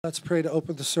Let's pray to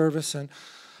open the service. And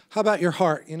how about your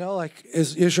heart? You know, like,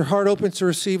 is your heart open to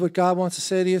receive what God wants to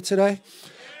say to you today?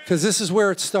 Because this is where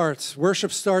it starts.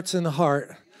 Worship starts in the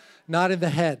heart, not in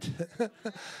the head.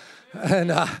 And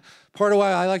part of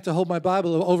why I like to hold my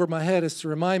Bible over my head is to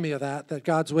remind me of that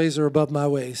God's ways are above my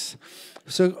ways.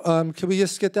 So can we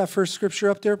just get that first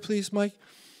scripture up there, please, Mike?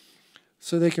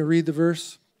 So they can read the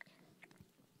verse.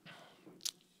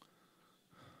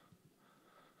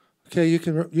 Okay, you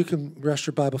can rest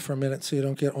your Bible for a minute so you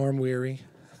don't get arm weary.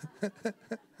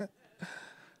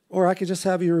 Or I could just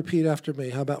have you repeat after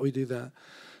me. How about we do that?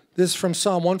 This is from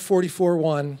Psalm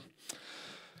 144:1.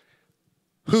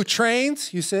 Who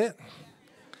trains, you say it,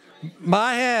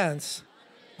 my hands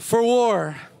for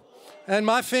war and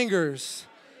my fingers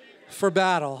for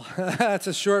battle. That's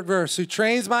a short verse. Who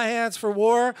trains my hands for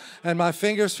war and my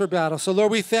fingers for battle. So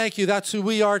Lord, we thank you. That's who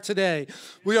we are today.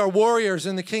 We are warriors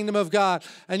in the kingdom of God.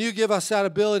 And you give us that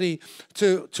ability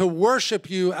to worship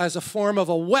you as a form of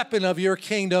a weapon of your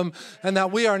kingdom. And that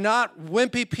we are not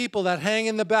wimpy people that hang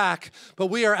in the back, but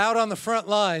we are out on the front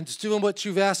lines doing what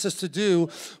you've asked us to do.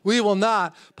 We will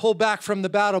not pull back from the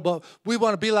battle, but we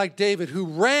want to be like David, who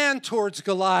ran towards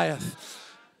Goliath.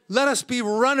 Let us be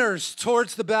runners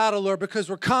towards the battle, Lord, because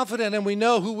we're confident and we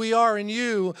know who we are in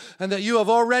you and that you have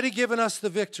already given us the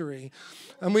victory.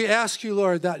 And we ask you,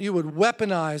 Lord, that you would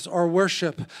weaponize our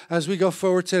worship as we go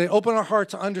forward today. Open our heart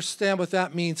to understand what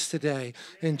that means today.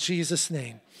 In Jesus'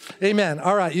 name. Amen.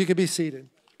 All right, you can be seated.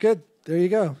 Good. There you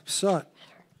go. Saw it.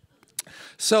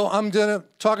 So I'm going to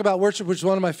talk about worship, which is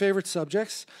one of my favorite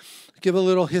subjects. Give a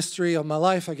little history of my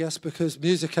life, I guess, because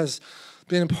music has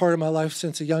been a part of my life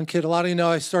since a young kid. A lot of you know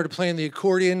I started playing the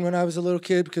accordion when I was a little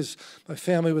kid because my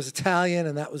family was Italian,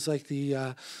 and that was like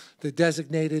the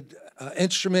designated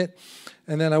instrument.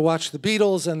 And then I watched the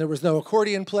Beatles, and there was no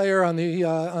accordion player on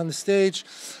the stage,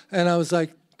 and I was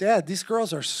like, Dad, these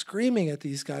girls are screaming at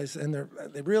these guys, and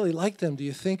they really like them. Do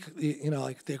you think,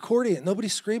 like the accordion?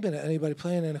 Nobody's screaming at anybody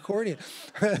playing an accordion.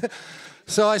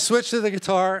 So I switched to the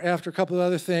guitar after a couple of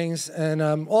other things, and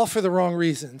all for the wrong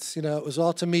reasons. You know, it was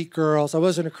all to meet girls. I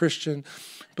wasn't a Christian,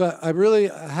 but I really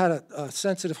had a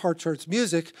sensitive heart towards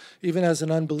music, even as an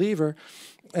unbeliever.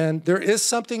 And there is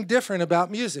something different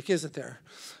about music, isn't there?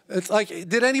 It's like,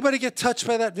 did anybody get touched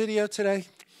by that video today?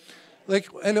 Like,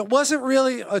 and it wasn't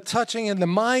really a touching in the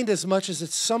mind as much as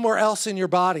it's somewhere else in your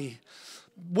body.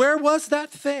 Where was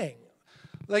that thing?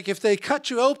 Like, if they cut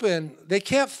you open, they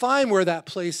can't find where that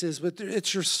place is, but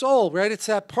it's your soul, right? It's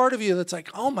that part of you that's like,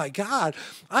 oh my God,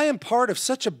 I am part of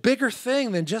such a bigger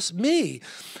thing than just me.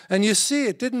 And you see,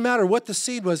 it didn't matter what the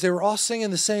seed was. They were all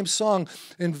singing the same song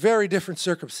in very different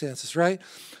circumstances, right?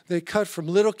 They cut from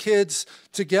little kids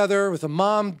together with a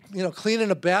mom,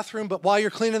 cleaning a bathroom. But while you're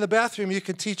cleaning the bathroom, you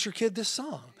can teach your kid this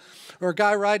song. Or a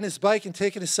guy riding his bike and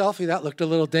taking a selfie. That looked a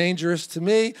little dangerous to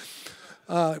me.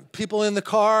 People in the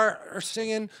car are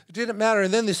singing. It didn't matter.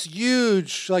 And then this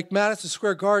huge, like Madison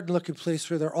Square Garden looking place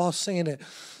where they're all singing it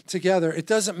together. It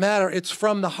doesn't matter. It's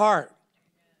from the heart.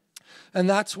 And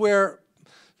that's where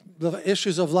the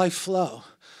issues of life flow.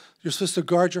 You're supposed to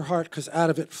guard your heart because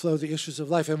out of it flow the issues of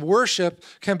life. And worship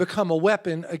can become a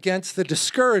weapon against the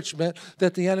discouragement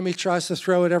that the enemy tries to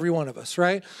throw at every one of us,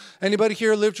 right? Anybody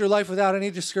here lived your life without any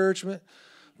discouragement?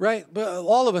 Right? But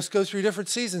all of us go through different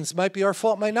seasons. Might be our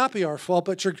fault, might not be our fault,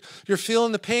 but you're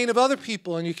feeling the pain of other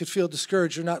people and you could feel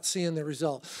discouraged. You're not seeing the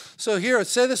result. So here,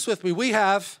 say this with me. We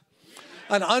have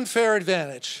an unfair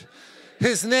advantage.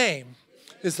 His name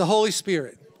is the Holy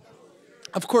Spirit.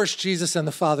 Of course, Jesus and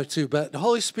the Father too, but the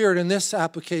Holy Spirit in this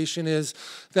application is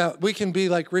that we can be,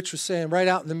 like Rich was saying, right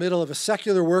out in the middle of a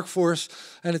secular workforce,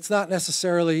 and it's not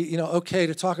necessarily, okay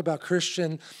to talk about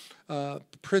Christian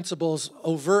principles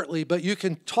overtly, but you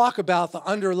can talk about the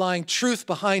underlying truth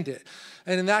behind it.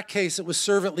 And in that case, it was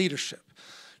servant leadership.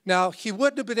 Now, he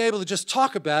wouldn't have been able to just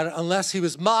talk about it unless he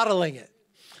was modeling it,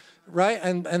 right?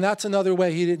 And that's another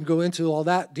way. He didn't go into all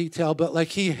that detail, but like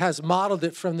he has modeled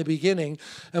it from the beginning.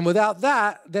 And without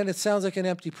that, then it sounds like an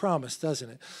empty promise, doesn't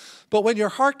it? But when your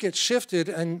heart gets shifted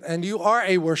and you are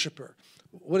a worshiper,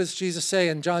 what does Jesus say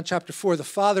in John chapter 4? The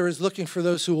Father is looking for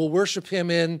those who will worship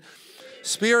him in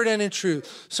spirit and in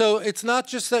truth. So it's not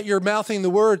just that you're mouthing the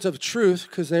words of truth,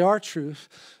 because they are truth.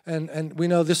 And we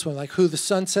know this one, like who the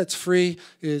Son sets free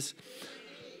is.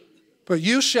 But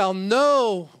you shall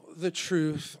know the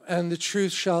truth, and the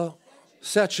truth shall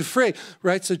set you free,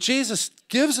 right? So Jesus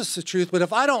gives us the truth, but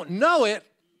if I don't know it,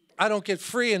 I don't get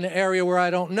free in the area where I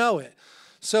don't know it.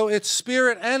 So it's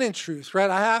spirit and in truth,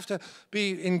 right? I have to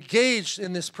be engaged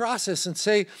in this process and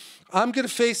say, I'm going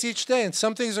to face each day, and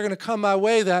some things are going to come my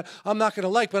way that I'm not going to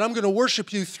like, but I'm going to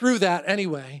worship you through that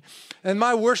anyway. And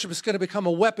my worship is going to become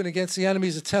a weapon against the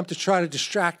enemy's attempt to try to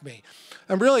distract me.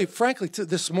 And really, frankly,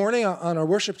 this morning on our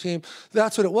worship team,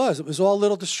 that's what it was. It was all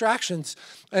little distractions.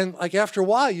 And like after a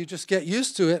while, you just get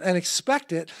used to it and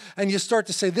expect it. And you start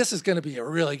to say, this is going to be a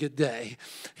really good day.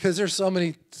 Because there's so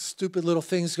many stupid little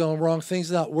things going wrong,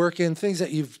 things not working, things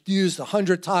that you've used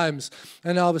 100 times.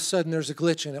 And all of a sudden, there's a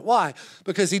glitch in it. Why?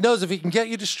 Because he knows if he can get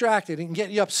you distracted, he can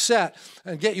get you upset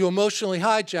and get you emotionally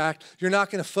hijacked, you're not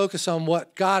going to focus on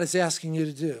what God is asking you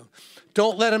to do.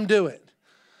 Don't let him do it.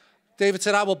 David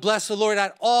said, I will bless the Lord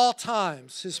at all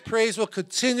times. His praise will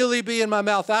continually be in my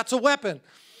mouth. That's a weapon.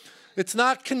 It's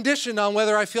not conditioned on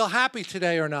whether I feel happy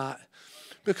today or not,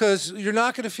 because you're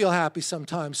not going to feel happy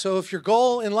sometimes. So if your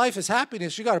goal in life is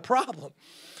happiness, you got a problem.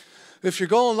 If your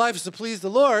goal in life is to please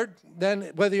the Lord, then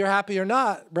whether you're happy or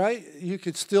not, right, you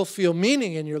could still feel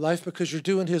meaning in your life because you're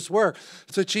doing his work.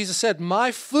 So Jesus said,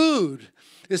 my food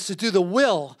is to do the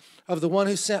will of the one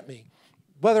who sent me,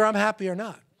 whether I'm happy or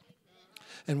not.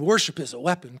 And worship is a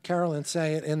weapon. Carolyn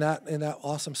sang it in that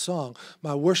awesome song.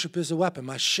 My worship is a weapon.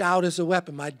 My shout is a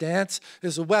weapon. My dance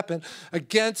is a weapon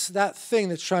against that thing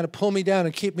that's trying to pull me down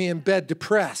and keep me in bed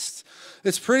depressed.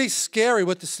 It's pretty scary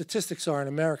what the statistics are in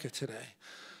America today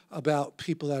about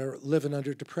people that are living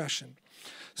under depression.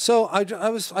 So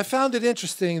I found it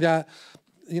interesting that,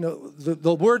 you know,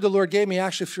 the word the Lord gave me,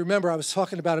 actually, if you remember, I was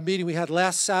talking about a meeting we had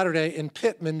last Saturday in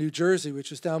Pittman, New Jersey,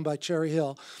 which is down by Cherry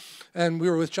Hill. And we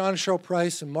were with John and Cheryl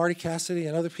Price and Marty Cassidy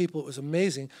and other people. It was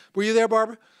amazing. Were you there,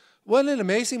 Barbara? Wasn't it an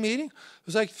amazing meeting? It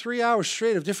was like 3 hours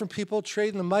straight of different people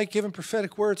trading the mic, giving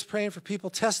prophetic words, praying for people,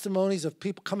 testimonies of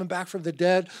people coming back from the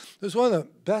dead. It was one of the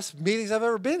best meetings I've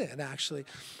ever been in, actually.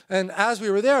 And as we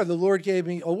were there, the Lord gave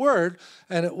me a word,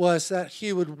 and it was that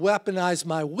he would weaponize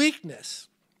my weakness.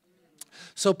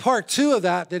 So part 2 of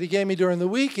that he gave me during the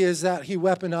week is that he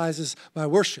weaponizes my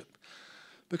worship.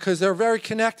 Because they're very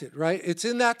connected, right? It's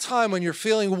in that time when you're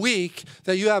feeling weak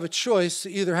that you have a choice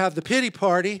to either have the pity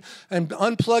party and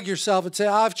unplug yourself and say,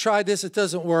 I've tried this, it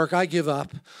doesn't work, I give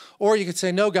up. Or you could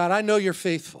say, no, God, I know you're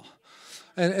faithful.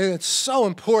 And it's so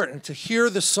important to hear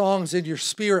the songs in your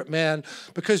spirit, man,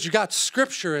 because you got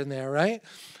scripture in there, right?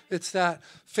 It's that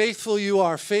faithful you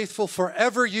are, faithful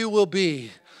forever you will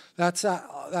be. That's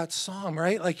that song,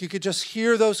 right? Like you could just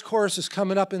hear those choruses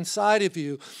coming up inside of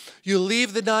you. You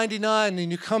leave the 99 and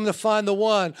you come to find the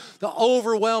one, the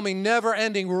overwhelming,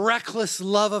 never-ending, reckless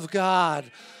love of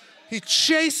God. He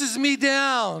chases me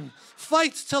down,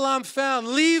 fights till I'm found,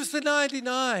 leaves the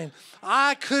 99.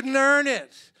 I couldn't earn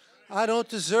it. I don't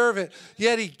deserve it.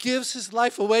 Yet he gives his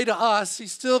life away to us. He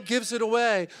still gives it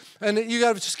away. And you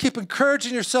got to just keep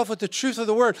encouraging yourself with the truth of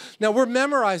the word. Now, we're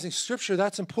memorizing scripture.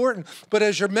 That's important. But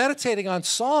as you're meditating on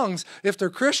songs, if they're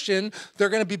Christian, they're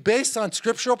going to be based on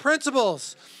scriptural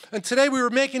principles. And today we were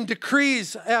making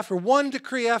decrees after one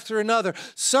decree after another.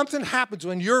 Something happens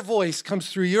when your voice comes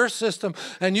through your system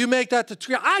and you make that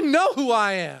decree. I know who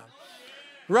I am.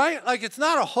 Right? Like it's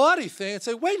not a haughty thing. It's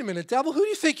like, wait a minute, devil, who do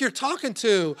you think you're talking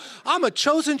to? I'm a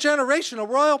chosen generation, a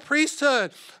royal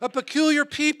priesthood, a peculiar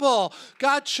people.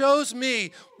 God chose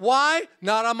me. Why?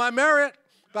 Not on my merit,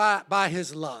 by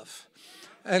his love.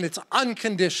 And it's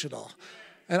unconditional.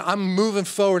 And I'm moving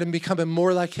forward and becoming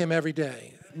more like him every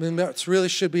day. I mean, that really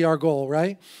should be our goal,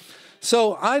 right?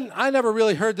 So I never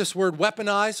really heard this word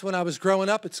weaponize when I was growing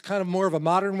up. It's kind of more of a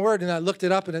modern word, and I looked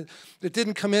it up, and it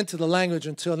didn't come into the language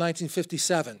until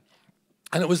 1957.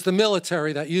 And it was the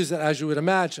military that used it, as you would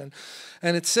imagine.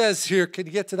 And it says here, can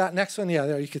you get to that next one? Yeah,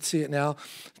 there, you can see it now.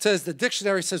 It says, the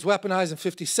dictionary says weaponize in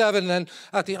 57, and then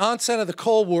at the onset of the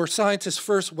Cold War, scientists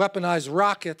first weaponized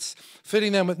rockets,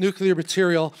 fitting them with nuclear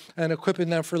material and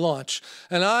equipping them for launch.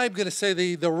 And I'm going to say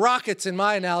the rockets, in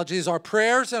my analogies, are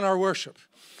prayers and our worship.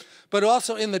 But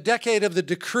also in the decade of the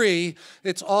decree,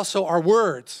 it's also our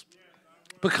words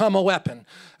become a weapon,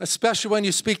 especially when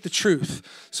you speak the truth.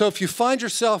 So if you find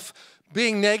yourself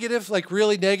being negative, like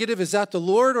really negative, is that the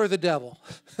Lord or the devil?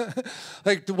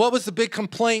 Like what was the big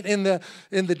complaint in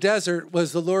the desert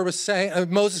was the Lord was saying,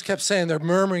 Moses kept saying they're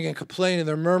murmuring and complaining,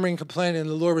 they're murmuring and complaining, and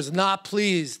the Lord was not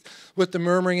pleased with the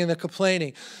murmuring and the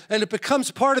complaining. And it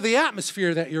becomes part of the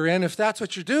atmosphere that you're in if that's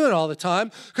what you're doing all the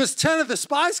time, because 10 of the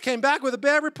spies came back with a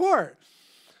bad report.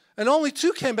 And only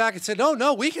 2 came back and said,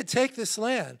 no, we could take this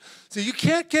land. So you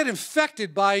can't get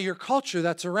infected by your culture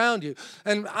that's around you.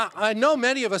 And I know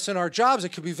many of us in our jobs, it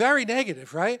could be very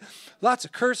negative, right? Lots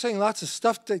of cursing, lots of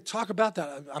stuff they talk about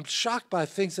that. I'm shocked by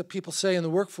things that people say in the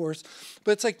workforce.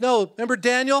 But it's like, no, remember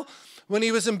Daniel? When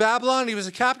he was in Babylon, he was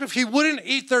a captive, he wouldn't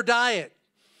eat their diet.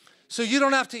 So you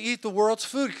don't have to eat the world's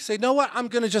food. You can say, you know what? I'm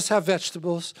going to just have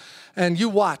vegetables. And you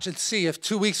watch and see if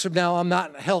 2 weeks from now I'm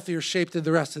not in healthier shape than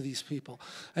the rest of these people.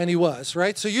 And he was,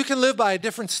 right? So you can live by a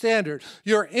different standard.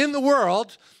 You're in the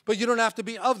world, but you don't have to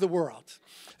be of the world.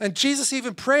 And Jesus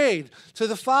even prayed to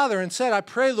the Father and said, I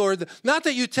pray, Lord, not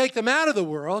that you take them out of the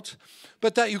world,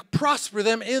 but that you prosper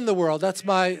them in the world. That's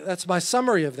my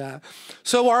summary of that.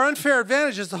 So our unfair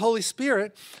advantage is the Holy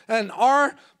Spirit, and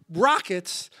our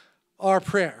rockets are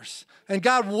prayers. And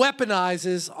God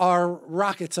weaponizes our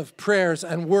rockets of prayers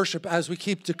and worship as we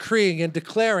keep decreeing and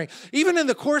declaring. Even in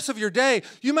the course of your day,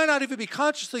 you might not even be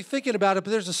consciously thinking about it,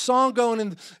 but there's a song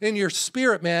going in your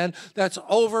spirit, man, that's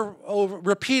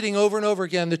repeating over and over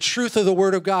again the truth of the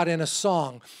Word of God in a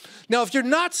song. Now, if you're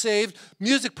not saved,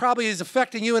 music probably is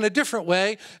affecting you in a different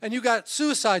way, and you got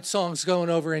suicide songs going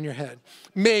over in your head,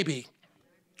 maybe.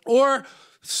 Or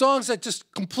songs that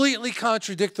just completely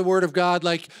contradict the Word of God,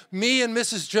 like Me and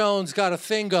Mrs. Jones Got a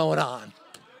Thing Going On.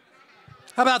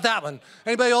 How about that one?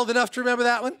 Anybody old enough to remember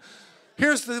that one?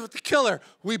 Here's the killer.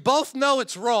 We both know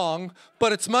it's wrong,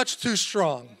 but it's much too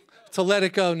strong to let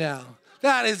it go now.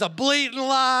 That is a blatant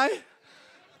lie.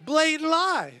 Blatant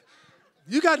lie.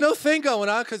 You got no thing going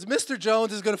on because Mr.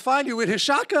 Jones is going to find you with his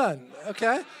shotgun,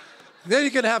 okay? Then you're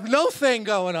going to have no thing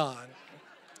going on.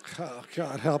 Oh,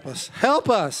 God, help us. Help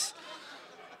us.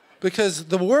 Because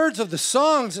the words of the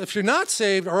songs, if you're not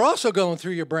saved, are also going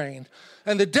through your brain.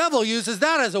 And the devil uses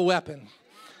that as a weapon.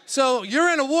 So you're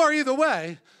in a war either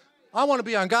way. I want to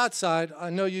be on God's side. I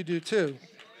know you do too.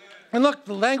 And look,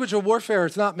 the language of warfare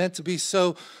is not meant to be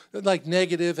so like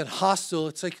negative and hostile.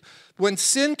 It's like when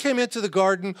sin came into the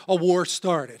garden, a war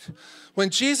started. When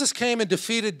Jesus came and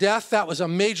defeated death, that was a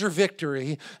major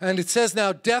victory. And it says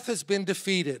now death has been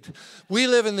defeated. We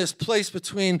live in this place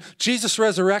between Jesus'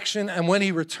 resurrection and when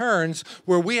he returns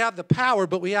where we have the power,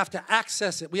 but we have to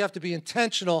access it. We have to be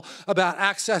intentional about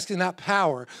accessing that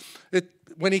power.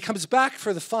 When he comes back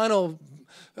for the final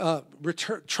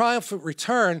triumphant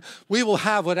return, we will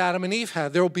have what Adam and Eve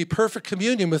had. There will be perfect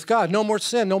communion with God. No more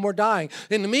sin, no more dying.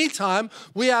 In the meantime,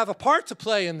 we have a part to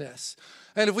play in this.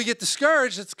 And if we get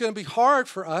discouraged, it's going to be hard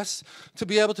for us to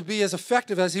be able to be as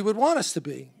effective as he would want us to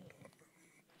be.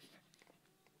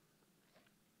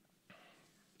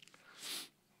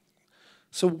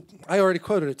 So I already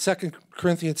quoted it. 2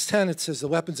 Corinthians 10, it says, the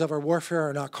weapons of our warfare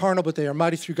are not carnal, but they are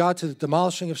mighty through God to the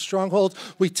demolishing of strongholds.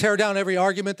 We tear down every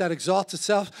argument that exalts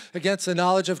itself against the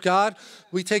knowledge of God.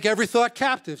 We take every thought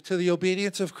captive to the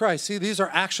obedience of Christ. See, these are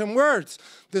action words.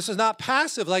 This is not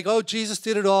passive, like, oh, Jesus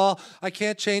did it all. I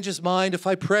can't change his mind. If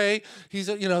I pray,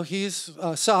 he's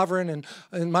sovereign,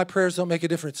 and my prayers don't make a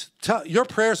difference. Your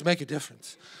prayers make a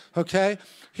difference, okay?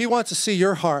 He wants to see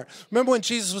your heart. Remember when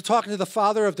Jesus was talking to the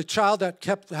father of the child that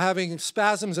kept having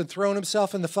spasms and throwing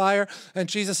himself in the fire? And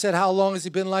Jesus said, how long has he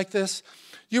been like this?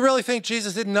 You really think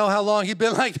Jesus didn't know how long he'd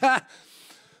been like that?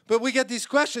 But we get these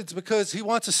questions because he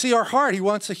wants to see our heart. He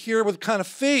wants to hear what kind of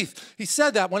faith. He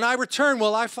said that, when I return,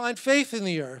 will I find faith in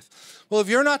the earth? Well, if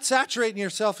you're not saturating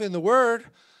yourself in the word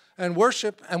and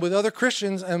worship and with other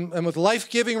Christians and with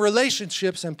life-giving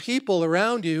relationships and people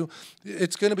around you,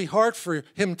 it's going to be hard for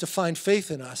him to find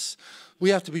faith in us. We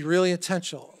have to be really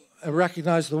intentional and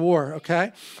recognize the war,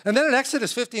 okay? And then in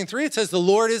Exodus 15:3, it says, the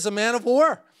Lord is a man of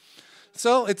war.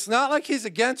 So it's not like he's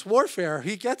against warfare.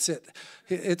 He gets it.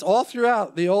 It's all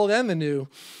throughout the old and the new.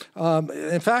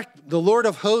 In fact, the Lord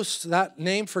of hosts, that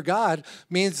name for God,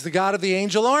 means the God of the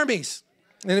angel armies.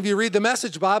 And if you read the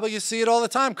Message Bible, you see it all the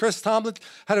time. Chris Tomlin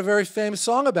had a very famous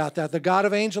song about that, the God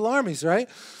of angel armies, right?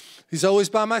 He's always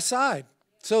by my side.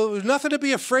 So there's nothing to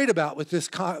be afraid about with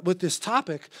this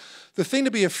topic. The thing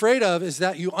to be afraid of is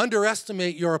that you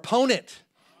underestimate your opponent.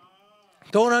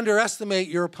 Don't underestimate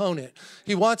your opponent.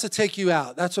 He wants to take you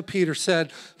out. That's what Peter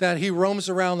said, that he roams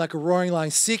around like a roaring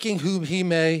lion, seeking whom he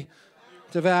may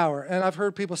devour. And I've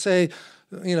heard people say,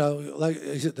 like,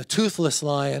 is it the toothless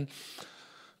lion?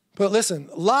 But listen,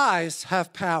 lies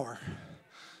have power.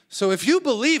 So if you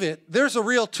believe it, there's a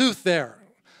real tooth there.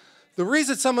 The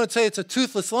reason someone would say it's a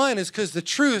toothless lion is because the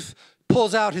truth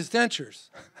pulls out his dentures.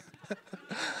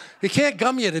 He can't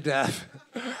gum you to death.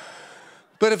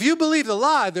 But if you believe the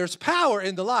lie, there's power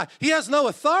in the lie. He has no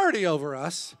authority over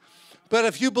us. But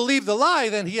if you believe the lie,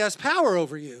 then he has power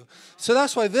over you. So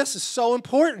that's why this is so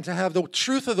important, to have the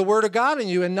truth of the Word of God in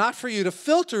you and not for you to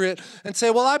filter it and say,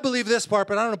 well, I believe this part,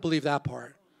 but I don't believe that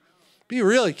part. Be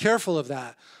really careful of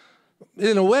that.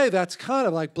 In a way, that's kind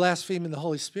of like blaspheming the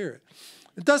Holy Spirit.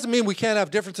 It doesn't mean we can't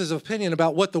have differences of opinion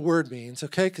about what the word means,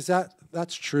 okay? Because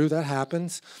that's true, that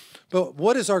happens. But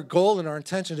what is our goal and our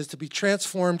intention is to be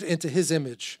transformed into his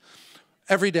image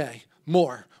every day,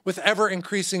 more, with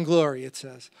ever-increasing glory, it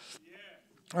says.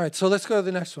 All right, so let's go to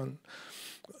the next one.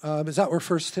 Is that where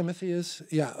 1 Timothy is?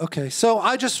 Yeah, okay. So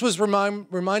I just was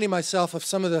reminding myself of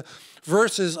some of the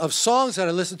verses of songs that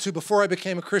I listened to before I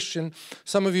became a Christian.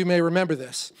 Some of you may remember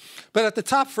this. But at the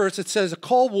top verse, it says, a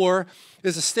Cold War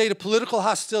is a state of political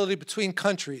hostility between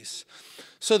countries.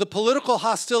 So the political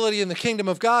hostility in the kingdom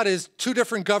of God is two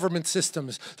different government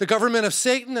systems, the government of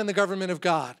Satan and the government of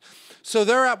God. So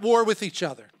they're at war with each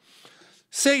other.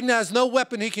 Satan has no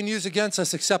weapon he can use against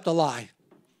us except a lie.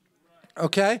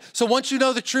 Okay? So once you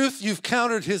know the truth, you've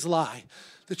countered his lie.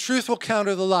 The truth will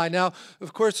counter the lie. Now,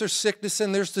 of course, there's sickness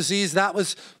and there's disease. That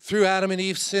was through Adam and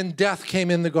Eve's sin. Death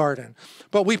came in the garden.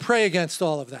 But we pray against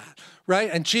all of that, right?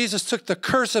 And Jesus took the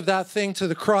curse of that thing to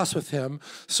the cross with him.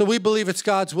 So we believe it's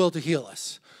God's will to heal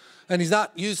us. And he's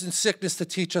not using sickness to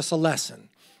teach us a lesson.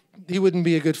 He wouldn't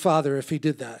be a good father if he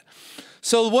did that.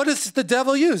 So what does the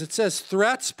devil use? It says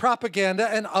threats, propaganda,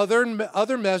 and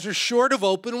other measures short of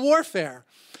open warfare.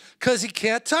 Because he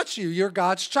can't touch you. You're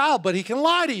God's child, but he can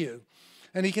lie to you.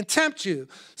 And he can tempt you.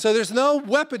 So there's no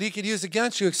weapon he can use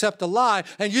against you except a lie,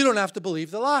 and you don't have to believe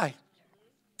the lie.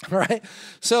 All right?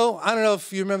 So I don't know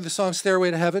if you remember the song Stairway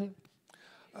to Heaven.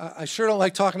 I sure don't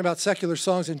like talking about secular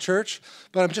songs in church,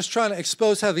 but I'm just trying to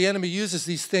expose how the enemy uses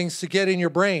these things to get in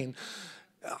your brain.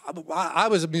 I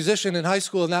was a musician in high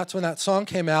school, and that's when that song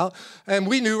came out, and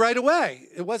we knew right away.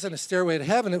 It wasn't a stairway to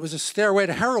heaven. It was a stairway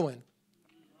to heroin.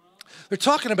 They're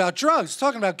talking about drugs,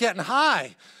 talking about getting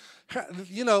high.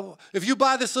 You know, if you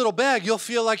buy this little bag, you'll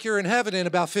feel like you're in heaven in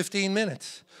about 15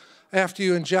 minutes after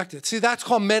you inject it. See, that's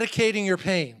called medicating your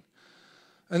pain.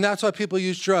 And that's why people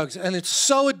use drugs. And it's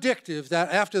so addictive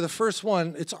that after the first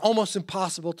one, it's almost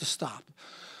impossible to stop.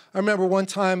 I remember one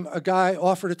time a guy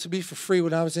offered it to me for free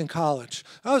when I was in college.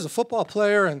 I was a football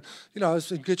player and, I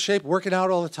was in good shape, working out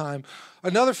all the time.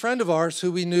 Another friend of ours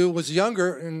who we knew was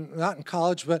younger and not in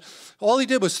college, but all he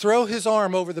did was throw his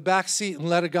arm over the back seat and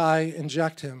let a guy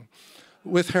inject him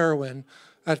with heroin.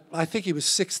 I think he was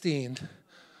 16.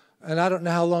 And I don't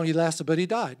know how long he lasted, but he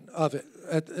died of it.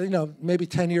 Maybe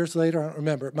 10 years later, I don't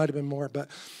remember. It might have been more. But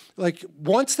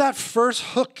once that first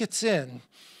hook gets in,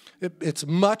 it's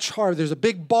much harder. There's a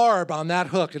big barb on that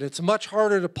hook, and it's much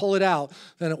harder to pull it out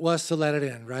than it was to let it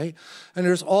in, right? And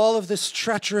there's all of this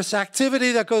treacherous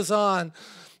activity that goes on,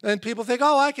 and people think,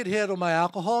 oh, I could handle my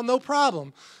alcohol, no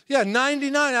problem. Yeah,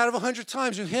 99 out of 100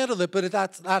 times you handled it, but at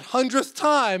that 100th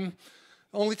time,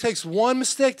 only takes one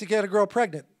mistake to get a girl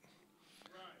pregnant.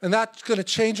 And that's going to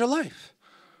change her life,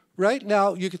 right?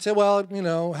 Now, you could say, well,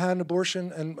 had an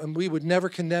abortion, and we would never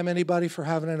condemn anybody for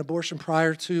having an abortion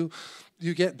prior to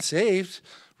you getting saved,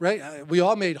 right? We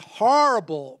all made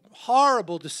horrible,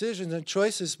 horrible decisions and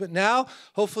choices, but now,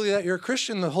 hopefully that you're a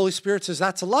Christian, the Holy Spirit says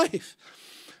that's a life.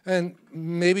 And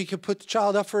maybe you could put the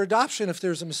child up for adoption if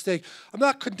there's a mistake. I'm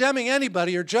not condemning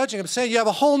anybody or judging. I'm saying you have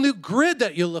a whole new grid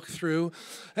that you look through,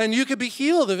 and you could be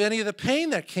healed of any of the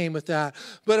pain that came with that.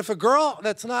 But if a girl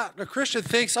that's not a Christian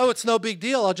thinks, oh, it's no big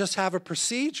deal, I'll just have a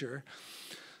procedure,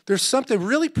 there's something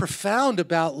really profound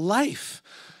about life.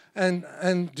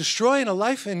 And destroying a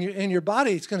life in your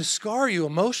body, it's going to scar you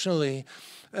emotionally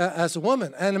as a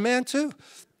woman and a man too.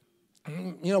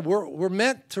 We're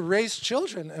meant to raise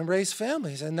children and raise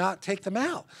families and not take them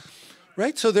out,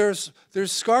 right? So there's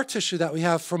scar tissue that we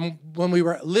have from when we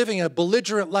were living a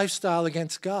belligerent lifestyle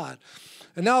against God.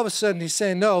 And now all of a sudden he's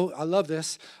saying, no, I love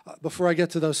this, before I get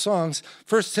to those songs,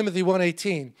 1 Timothy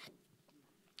 1:18.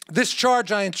 This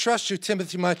charge I entrust you,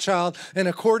 Timothy, my child, in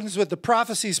accordance with the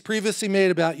prophecies previously made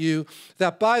about you,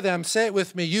 that by them, say it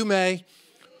with me, you may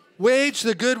wage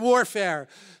the good warfare.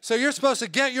 So you're supposed to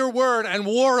get your word and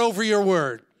war over your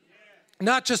word.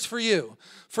 Not just for you,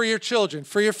 for your children,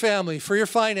 for your family, for your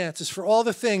finances, for all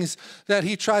the things that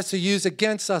he tries to use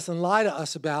against us and lie to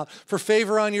us about, for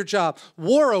favor on your job.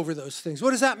 War over those things.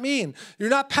 What does that mean? You're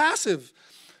not passive.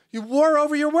 You war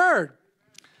over your word.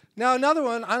 Now, another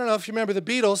one, I don't know if you remember the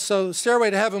Beatles. So Stairway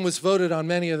to Heaven was voted on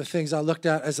many of the things I looked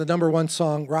at as the #1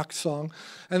 song, rock song.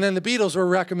 And then the Beatles were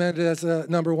recommended as the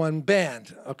 #1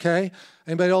 band, okay?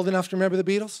 Anybody old enough to remember the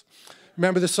Beatles?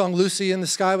 Remember the song Lucy in the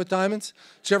Sky with Diamonds?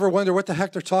 Did you ever wonder what the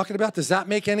heck they're talking about? Does that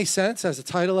make any sense as a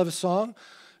title of a song?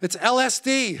 It's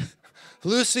LSD,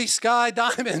 Lucy, Sky,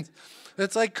 Diamond.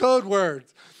 It's like code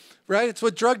words, right? It's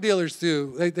what drug dealers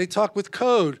do. They talk with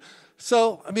code.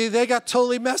 So, they got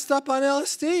totally messed up on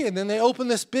LSD, and then they opened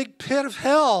this big pit of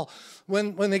hell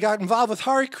when they got involved with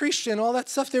Hare Krishna and all that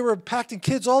stuff. They were impacting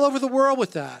kids all over the world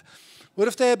with that. What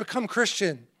if they had become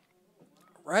Christian,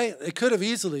 right? They could have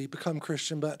easily become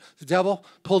Christian, but the devil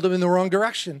pulled them in the wrong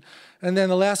direction. And then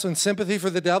the last one, sympathy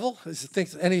for the devil. Is there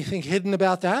anything hidden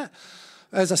about that?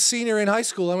 As a senior in high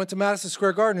school, I went to Madison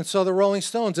Square Garden and saw the Rolling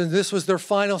Stones, and this was their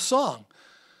final song.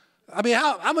 I mean,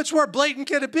 how much more blatant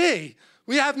can it be?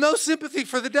 We have no sympathy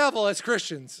for the devil as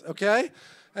Christians, okay?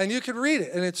 And you can read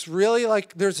it, and it's really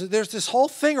like there's this whole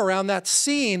thing around that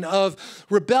scene of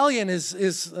rebellion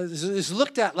is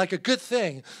looked at like a good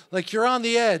thing, like you're on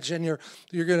the edge and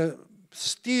you're gonna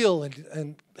steal,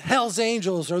 and hell's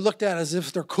angels are looked at as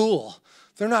if they're cool.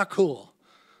 They're not cool,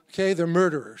 okay? They're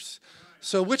murderers.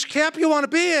 So which camp you want to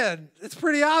be in? It's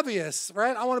pretty obvious,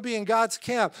 right? I want to be in God's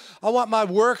camp. I want my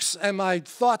works and my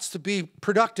thoughts to be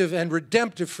productive and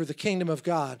redemptive for the kingdom of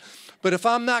God. But if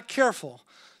I'm not careful,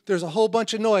 there's a whole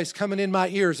bunch of noise coming in my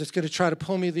ears that's going to try to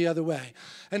pull me the other way.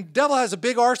 And the devil has a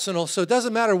big arsenal, so it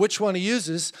doesn't matter which one he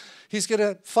uses. He's going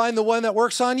to find the one that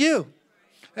works on you.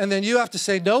 And then you have to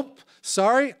say, nope,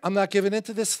 sorry, I'm not giving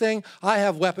into this thing. I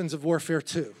have weapons of warfare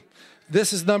too.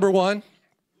 This is number one,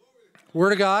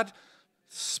 Word of God.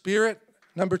 Spirit,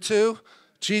 number two,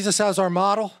 Jesus as our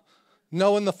model,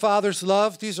 knowing the Father's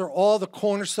love. These are all the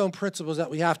cornerstone principles that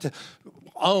we have to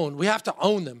own. We have to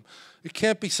own them. It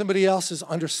can't be somebody else's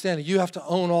understanding. You have to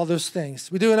own all those things.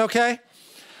 We doing okay?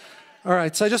 All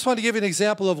right, so I just want to give you an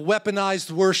example of weaponized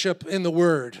worship in the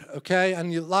Word, okay?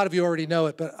 And a lot of you already know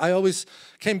it, but I always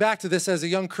came back to this as a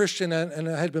young Christian, and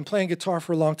I had been playing guitar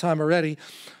for a long time already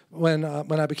when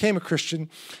I became a Christian.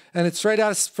 And it's right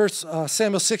out of 1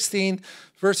 Samuel 16,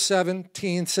 verse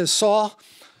 17, says, Saul,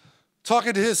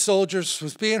 talking to his soldiers,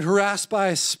 was being harassed by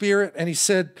a spirit, and he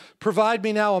said, provide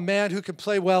me now a man who can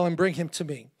play well and bring him to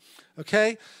me.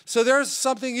 Okay? So there's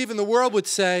something even the world would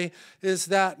say is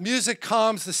that music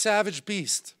calms the savage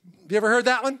beast. Have you ever heard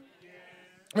that one?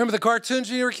 Remember the cartoons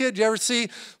when you were a kid? Did you ever see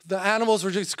the animals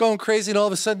were just going crazy and all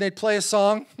of a sudden they'd play a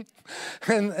song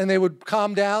and they would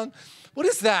calm down? What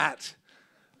is that?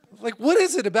 Like, what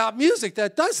is it about music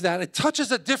that does that? It touches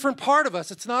a different part of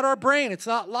us. It's not our brain. It's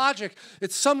not logic.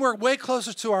 It's somewhere way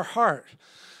closer to our heart.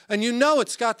 And you know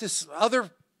it's got this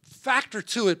other factor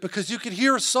to it because you could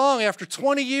hear a song after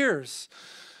 20 years.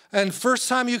 And first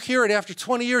time you hear it after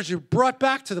 20 years, you're brought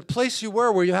back to the place you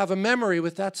were where you have a memory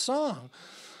with that song.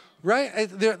 Right?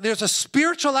 There's a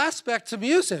spiritual aspect to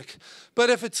music.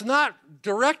 But if it's not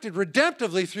directed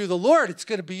redemptively through the Lord, it's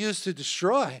going to be used to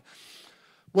destroy.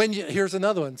 Here's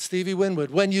another one, Stevie Winwood.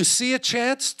 When you see a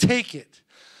chance, take it.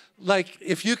 Like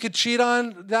if you could cheat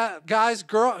on that guy's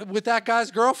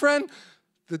girlfriend,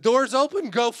 the door's open,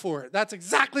 go for it. That's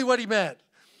exactly what he meant.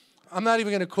 I'm not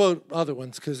even going to quote other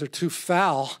ones because they're too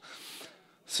foul.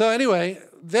 So anyway,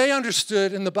 they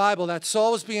understood in the Bible that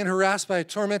Saul was being harassed by a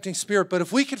tormenting spirit. But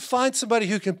if we could find somebody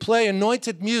who can play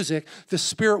anointed music, the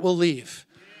spirit will leave.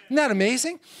 Isn't that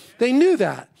amazing? They knew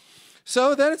that.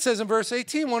 So then it says in verse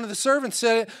 18, one of the servants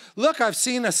said, look, I've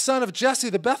seen a son of Jesse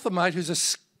the Bethlehemite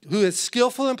who is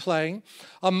skillful in playing,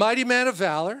 a mighty man of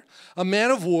valor, a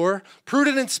man of war,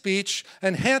 prudent in speech,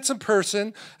 and handsome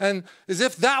person. And as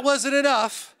if that wasn't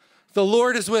enough, the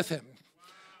Lord is with him.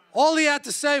 All he had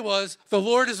to say was, the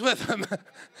Lord is with him,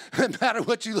 no matter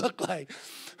what you look like.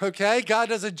 Okay? God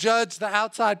doesn't judge the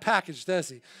outside package, does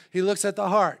he? He looks at the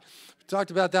heart. We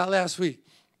talked about that last week.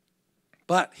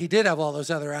 But he did have all those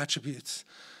other attributes.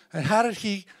 And how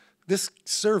did this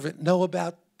servant know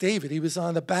about David? He was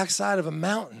on the backside of a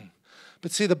mountain.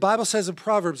 But see, the Bible says in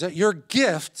Proverbs that your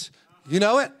gift, you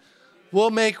know it,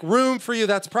 will make room for you.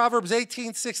 That's Proverbs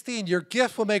 18:16. Your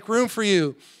gift will make room for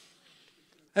you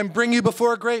and bring you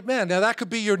before a great man. Now, that could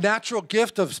be your natural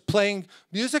gift of playing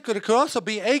music, but it could also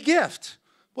be a gift.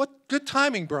 What good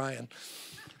timing, Brian.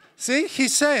 See,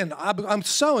 he's saying, I'm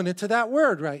sowing into that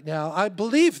word right now. I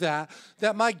believe that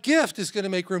my gift is going to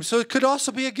make room. So it could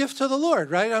also be a gift to the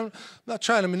Lord, right? I'm not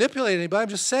trying to manipulate anybody. I'm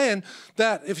just saying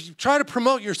that if you try to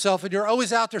promote yourself and you're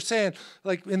always out there saying,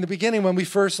 like in the beginning when we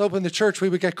first opened the church, we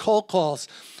would get cold calls.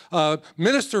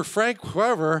 Minister Frank,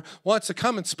 whoever, wants to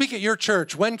come and speak at your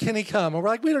church. When can he come? And we're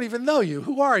like, we don't even know you.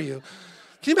 Who are you?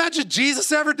 Can you imagine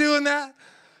Jesus ever doing that?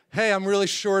 Hey, I'm really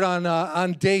short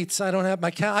on dates. I don't have my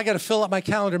I got to fill up my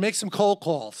calendar. Make some cold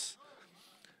calls.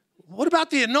 What about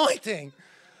the anointing?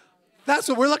 That's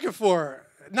what we're looking for,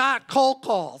 not cold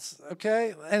calls,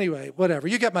 okay? Anyway, whatever.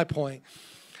 You get my point.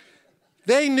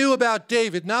 They knew about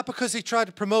David, not because he tried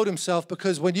to promote himself,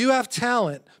 because when you have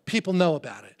talent, people know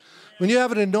about it. When you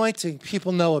have an anointing,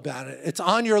 people know about it. It's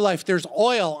on your life. There's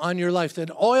oil on your life.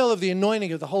 The oil of the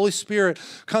anointing of the Holy Spirit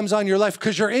comes on your life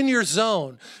because you're in your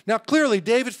zone. Now, clearly,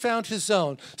 David found his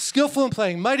zone. Skillful in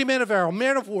playing, mighty man of arrow,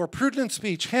 man of war, prudent in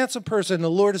speech, handsome person, the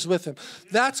Lord is with him.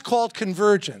 That's called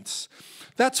convergence.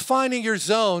 That's finding your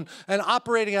zone and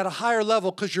operating at a higher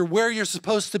level because you're where you're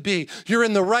supposed to be. You're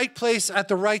in the right place at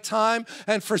the right time.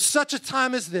 And for such a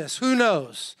time as this, who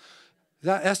knows?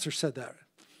 Esther said that.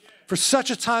 for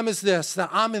such a time as this, that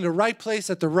I'm in the right place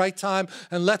at the right time,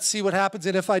 and let's see what happens.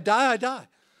 And if I die, I die.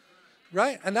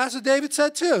 Right? And that's what David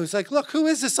said too. He's like, look, who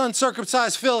is this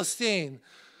uncircumcised Philistine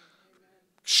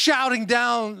shouting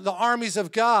down the armies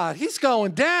of God? He's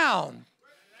going down.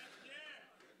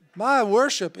 My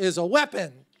worship is a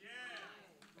weapon.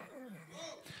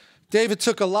 David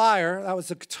took a lyre, that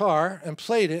was a guitar, and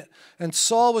played it, and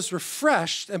Saul was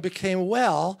refreshed and became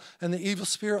well, and the evil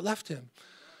spirit left him.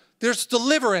 There's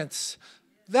deliverance.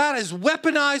 That is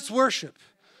weaponized worship.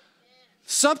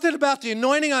 Something about the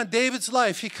anointing on David's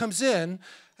life. He comes in,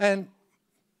 and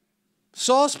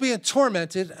Saul's being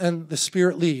tormented, and the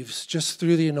spirit leaves just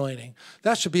through the anointing.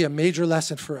 That should be a major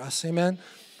lesson for us. Amen?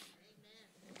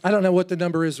 I don't know what the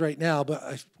number is right now, but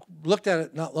I looked at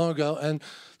it not long ago, and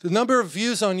the number of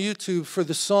views on YouTube for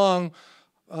the song,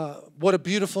 What a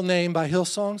Beautiful Name by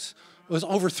Hillsongs, was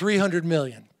over 300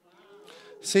 million.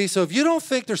 See, so if you don't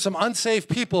think there's some unsaved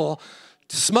people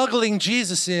smuggling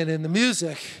Jesus in the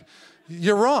music,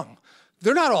 you're wrong.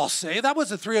 They're not all saved. That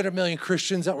wasn't 300 million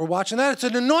Christians that were watching that. It's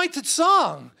an anointed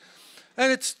song.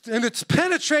 And it's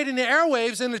penetrating the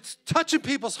airwaves, and it's touching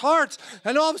people's hearts.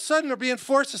 And all of a sudden, they're being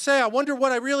forced to say, I wonder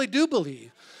what I really do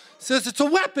believe. It says it's a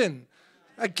weapon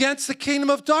against the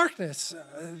kingdom of darkness.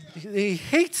 He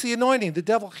hates the anointing. The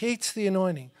devil hates the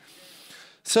anointing.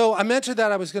 So I mentioned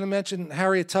that I was going to mention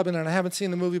Harriet Tubman, and I haven't seen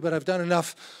the movie, but I've done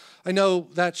enough. I know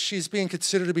that she's being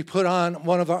considered to be put on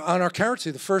on our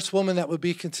currency, the first woman that would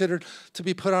be considered to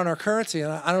be put on our currency.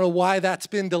 And I don't know why that's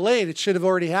been delayed. It should have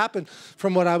already happened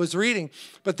from what I was reading.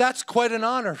 But that's quite an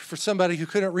honor for somebody who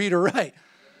couldn't read or write,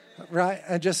 right?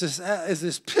 And just as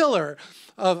this pillar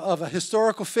of a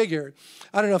historical figure.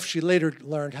 I don't know if she later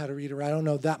learned how to read or write. I don't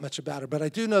know that much about her. But I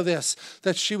do know this,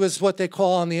 that she was what they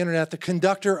call on the internet the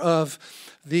conductor of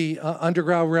the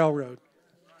Underground Railroad.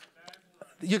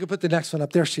 You can put the next one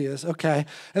up. There she is. Okay.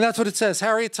 And that's what it says.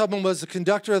 Harriet Tubman was the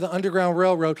conductor of the Underground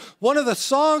Railroad. One of the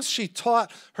songs she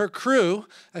taught her crew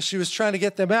as she was trying to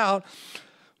get them out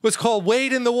was called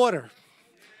Wade in the Water.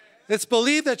 It's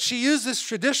believed that she used this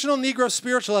traditional Negro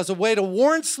spiritual as a way to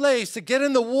warn slaves to get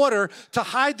in the water to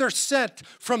hide their scent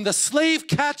from the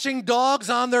slave-catching dogs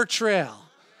on their trail.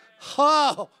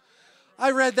 Oh,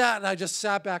 I read that and I just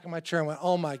sat back in my chair and went,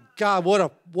 oh my God,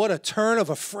 what a turn of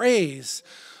a phrase.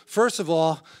 First of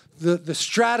all, the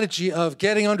strategy of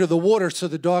getting under the water so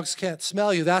the dogs can't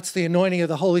smell you, that's the anointing of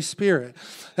the Holy Spirit.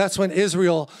 That's when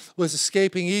Israel was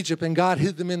escaping Egypt and God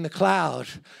hid them in the cloud.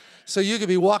 So you could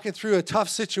be walking through a tough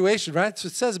situation, right? That's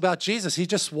what it says about Jesus. He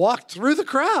just walked through the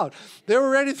crowd. They were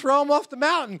ready to throw him off the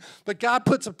mountain, but God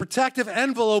puts a protective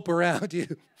envelope around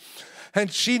you.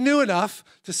 And she knew enough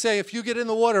to say, if you get in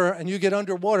the water and you get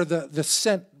underwater, the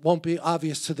scent won't be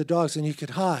obvious to the dogs and you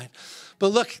could hide. But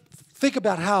look, think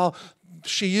about how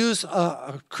she used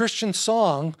a Christian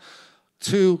song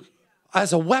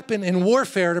as a weapon in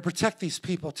warfare to protect these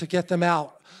people, to get them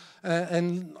out.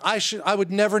 And I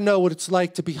would never know what it's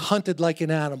like to be hunted like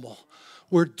an animal,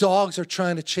 where dogs are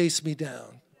trying to chase me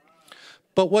down.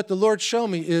 But what the Lord showed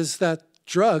me is that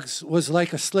drugs was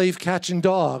like a slave-catching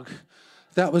dog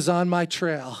that was on my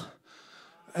trail.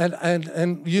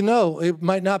 And you know, it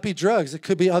might not be drugs. It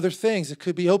could be other things. It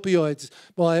could be opioids.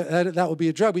 Well, that would be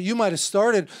a drug. But you might have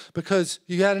started because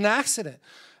you had an accident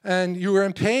and you were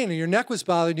in pain and your neck was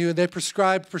bothering you and they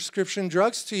prescribed prescription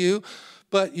drugs to you,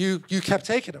 but you kept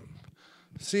taking them.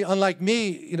 See, unlike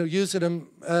me, using them,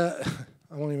 I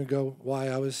won't even go why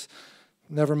I was,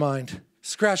 never mind.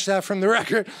 Scratch that from the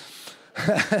record.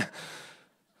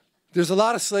 There's a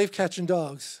lot of slave-catching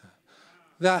dogs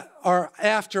that are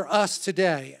after us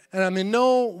today. And I'm in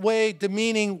no way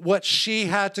demeaning what she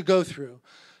had to go through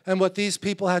and what these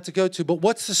people had to go to, but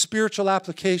what's the spiritual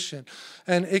application?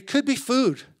 And it could be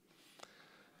food.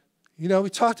 We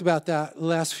talked about that the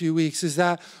last few weeks, is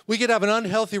that we could have an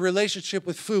unhealthy relationship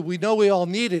with food. We know we all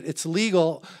need it. It's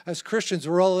legal as Christians.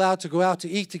 We're all allowed to go out to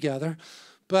eat together.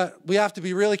 But we have to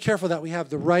be really careful that we have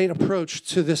the right approach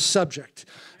to this subject.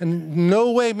 And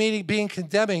no way being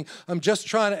condemning. I'm just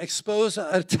trying to expose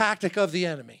a tactic of the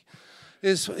enemy,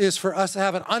 is for us to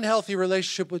have an unhealthy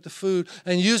relationship with the food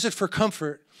and use it for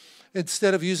comfort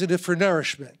instead of using it for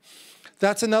nourishment.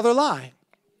 That's another lie.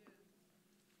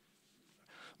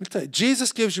 Let me tell you,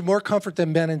 Jesus gives you more comfort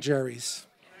than Ben and Jerry's.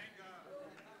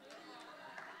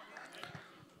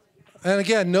 And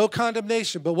again, no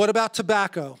condemnation, but what about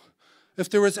tobacco? If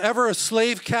there was ever a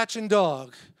slave-catching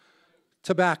dog,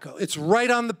 tobacco. It's right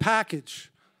on the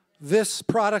package. This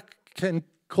product can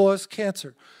cause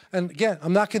cancer. And again,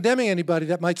 I'm not condemning anybody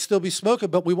that might still be smoking,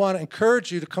 but we want to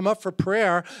encourage you to come up for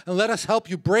prayer and let us help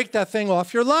you break that thing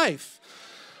off your life.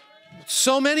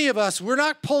 So many of us, we're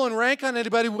not pulling rank on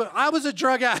anybody. I was a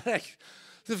drug addict.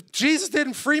 If Jesus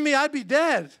didn't free me, I'd be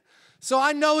dead. So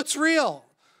I know it's real.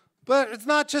 But it's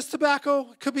not just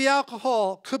tobacco. It could be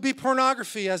alcohol. It could be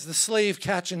pornography as the slave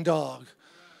catching dog.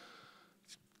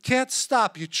 Can't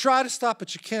stop. You try to stop,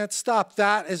 but you can't stop.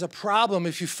 That is a problem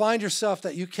if you find yourself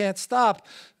that you can't stop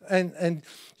and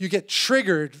you get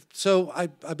triggered. So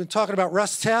I've been talking about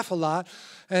Russ Taff a lot,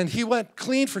 and he went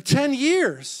clean for 10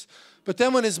 years. But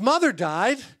then when his mother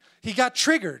died, he got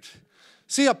triggered.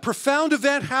 See, a profound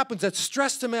event happens that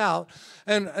stressed him out,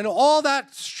 and all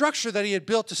that structure that he had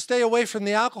built to stay away from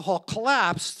the alcohol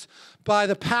collapsed by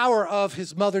the power of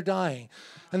his mother dying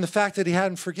and the fact that he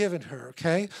hadn't forgiven her,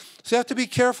 okay? So you have to be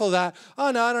careful that,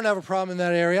 oh, no, I don't have a problem in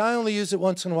that area. I only use it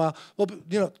once in a while. Well,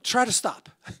 try to stop.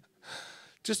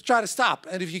 Just try to stop.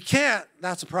 And if you can't,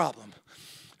 that's a problem.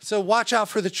 So watch out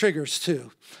for the triggers,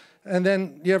 too. And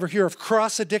then you ever hear of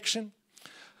cross addiction?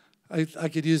 I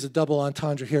could use a double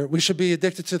entendre here. We should be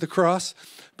addicted to the cross.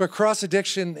 But cross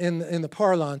addiction in the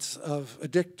parlance of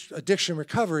addiction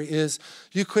recovery is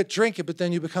you quit drinking, but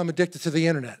then you become addicted to the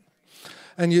internet.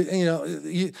 And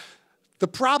the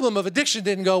problem of addiction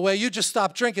didn't go away. You just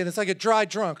stopped drinking. It's like a dry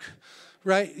drunk,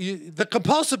 right? The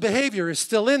compulsive behavior is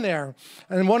still in there.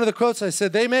 And one of the quotes I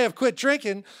said, they may have quit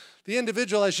drinking. The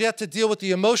individual has yet to deal with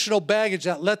the emotional baggage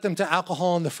that led them to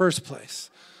alcohol in the first place.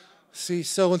 See,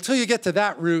 so until you get to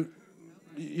that root,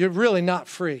 you're really not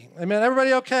free. Amen.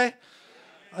 Everybody okay?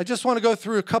 I just want to go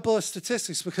through a couple of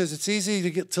statistics because it's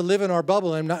easy to live in our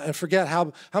bubble and forget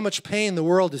how much pain the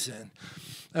world is in.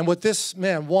 And what this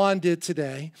man, Juan, did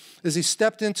today is he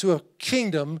stepped into a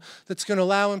kingdom that's going to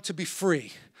allow him to be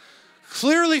free.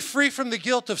 Clearly free from the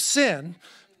guilt of sin.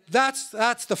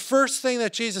 That's the first thing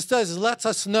that Jesus does, is lets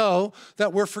us know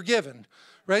that we're forgiven,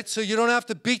 right? So you don't have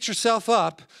to beat yourself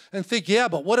up and think, yeah,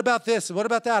 but what about this? And what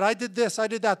about that? I did this, I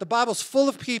did that. The Bible's full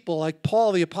of people like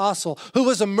Paul the apostle, who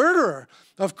was a murderer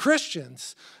of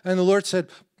Christians. And the Lord said,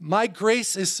 my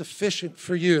grace is sufficient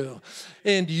for you.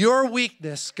 In your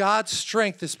weakness, God's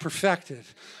strength is perfected.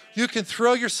 You can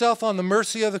throw yourself on the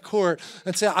mercy of the court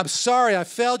and say, I'm sorry, I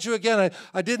failed you again.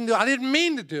 I didn't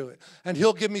mean to do it. And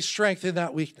he'll give me strength in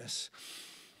that weakness.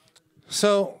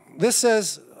 So this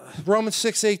says, Romans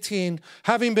 6:18,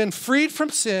 having been freed from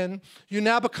sin, you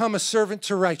now become a servant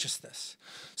to righteousness.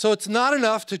 So it's not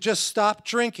enough to just stop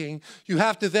drinking. You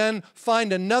have to then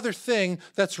find another thing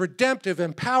that's redemptive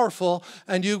and powerful,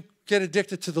 and you get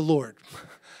addicted to the Lord.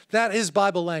 That is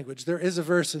Bible language. There is a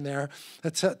verse in there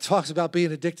that talks about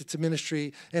being addicted to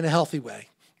ministry in a healthy way.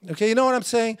 Okay, you know what I'm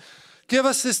saying? Give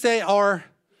us this day our...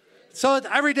 So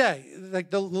every day, like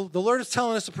the Lord is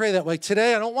telling us to pray that way.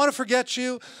 Today, I don't want to forget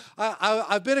you.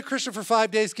 I've been a Christian for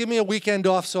 5 days. Give me a weekend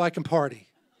off so I can party.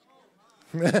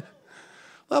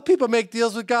 Well, people make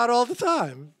deals with God all the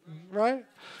time, right?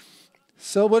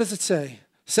 So what does it say?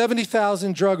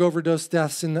 70,000 drug overdose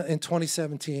deaths in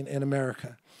 2017 in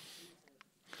America.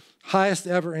 Highest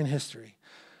ever in history.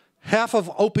 Half of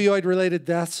opioid-related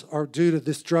deaths are due to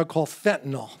this drug called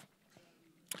fentanyl.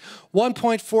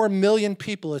 1.4 million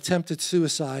people attempted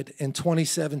suicide in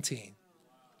 2017.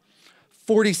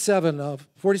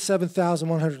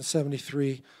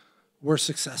 47,173 were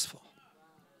successful.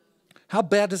 How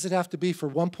bad does it have to be for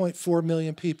 1.4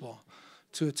 million people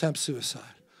to attempt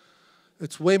suicide?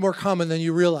 It's way more common than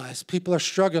you realize. People are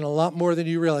struggling a lot more than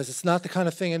you realize. It's not the kind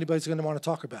of thing anybody's going to want to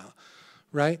talk about,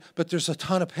 right? But there's a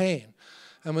ton of pain.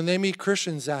 And when they meet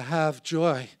Christians that have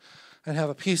joy and have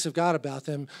a peace of God about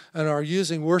them and are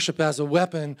using worship as a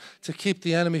weapon to keep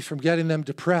the enemy from getting them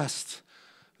depressed,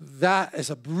 that is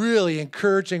a really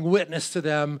encouraging witness to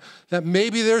them that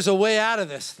maybe there's a way out of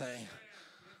this thing.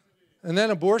 And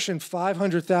then abortion,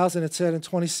 500,000, it said in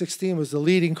 2016, was the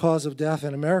leading cause of death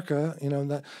in America. You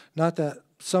know, not that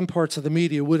some parts of the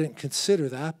media wouldn't consider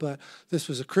that, but this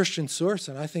was a Christian source,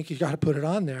 and I think you got to put it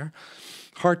on there.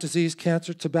 Heart disease,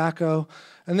 cancer, tobacco,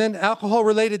 and then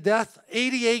alcohol-related death,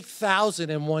 88,000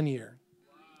 in 1 year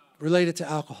related to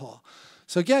alcohol.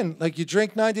 So again, like you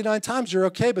drink 99 times, you're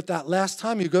okay, but that last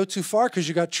time you go too far because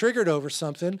you got triggered over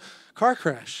something, car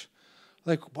crash.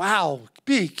 Like, wow,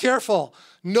 be careful.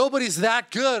 Nobody's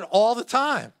that good all the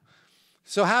time.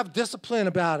 So have discipline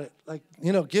about it. Like,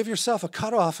 you know, give yourself a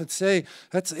cutoff and say,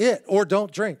 that's it, or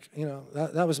don't drink. You know,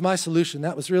 that was my solution.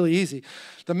 That was really easy.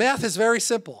 The math is very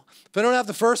simple. If I don't have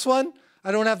the first one,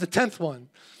 I don't have the 10th one.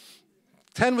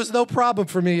 10 was no problem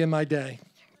for me in my day.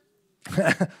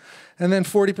 And then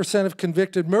 40% of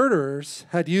convicted murderers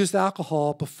had used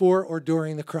alcohol before or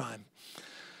during the crime.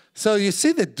 So you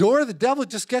see the door, the devil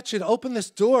just gets you to open this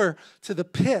door to the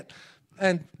pit.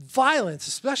 And violence,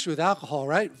 especially with alcohol,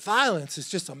 right? Violence is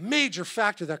just a major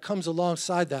factor that comes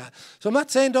alongside that. So I'm not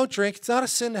saying don't drink. It's not a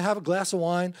sin to have a glass of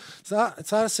wine. It's not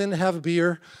a sin to have a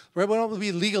beer. Right? We don't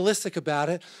be legalistic about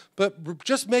it. But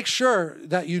just make sure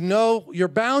that you know your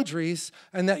boundaries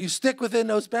and that you stick within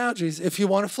those boundaries if you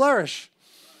want to flourish.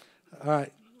 All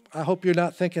right. I hope you're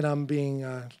not thinking I'm being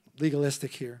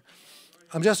legalistic here.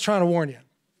 I'm just trying to warn you.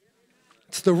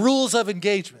 It's the rules of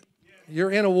engagement.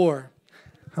 You're in a war.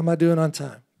 How am I doing on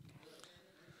time?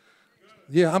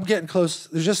 Yeah, I'm getting close.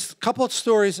 There's just a couple of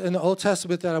stories in the Old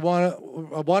Testament that I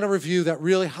want to review that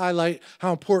really highlight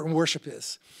how important worship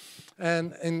is.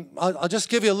 And I'll just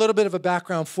give you a little bit of a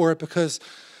background for it because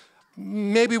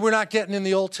maybe we're not getting in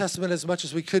the Old Testament as much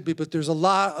as we could be, but there's a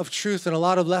lot of truth and a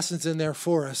lot of lessons in there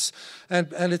for us.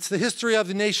 And it's the history of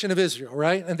the nation of Israel,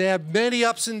 right? And they have many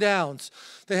ups and downs.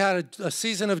 They had a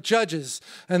season of judges,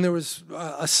 and there was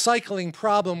a cycling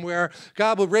problem where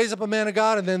God would raise up a man of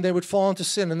God, and then they would fall into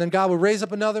sin. And then God would raise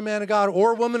up another man of God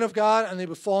or woman of God, and they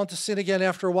would fall into sin again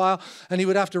after a while, and he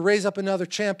would have to raise up another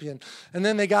champion. And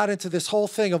then they got into this whole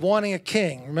thing of wanting a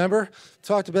king, remember?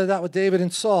 Talked about that with David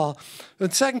and Saul. In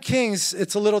 2 Kings,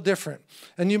 it's a little different.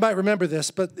 And you might remember this,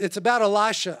 but it's about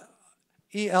Elisha,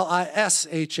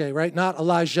 Elisha, right? Not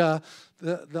Elijah.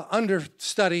 The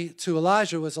understudy to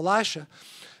Elijah was Elisha.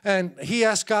 And he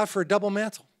asked God for a double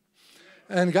mantle.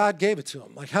 And God gave it to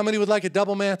him. Like, how many would like a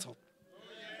double mantle?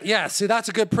 Yeah, see, that's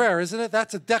a good prayer, isn't it?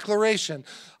 That's a declaration.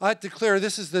 I declare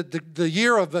this is the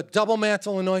year of a double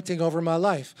mantle anointing over my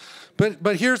life.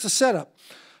 But here's the setup.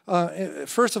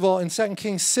 First of all, in 2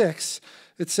 Kings 6,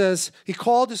 it says, he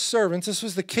called his servants. This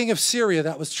was the king of Syria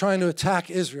that was trying to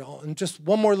attack Israel. And just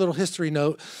one more little history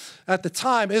note. At the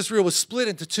time, Israel was split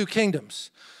into two kingdoms.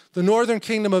 The northern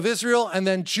kingdom of Israel and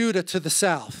then Judah to the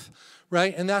south,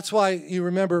 right? And that's why you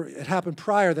remember it happened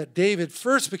prior that David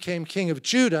first became king of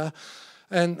Judah,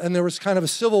 and there was kind of a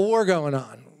civil war going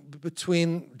on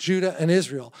between Judah and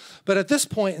Israel. But at this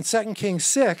point in 2 Kings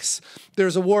 6,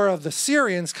 there's a war of the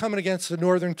Syrians coming against the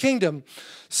northern kingdom.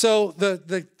 So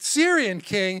the Syrian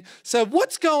king said,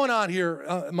 what's going on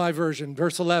here, my version,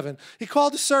 verse 11. He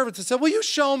called his servants and said, will you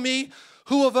show me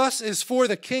who of us is for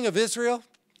the king of Israel?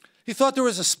 He thought there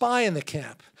was a spy in the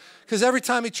camp because every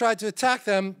time he tried to attack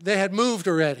them, they had moved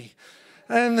already.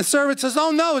 And the servant says, oh,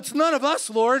 no, it's none of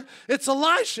us, Lord. It's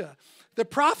Elisha, the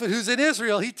prophet who's in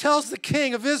Israel. He tells the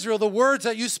king of Israel the words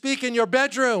that you speak in your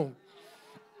bedroom.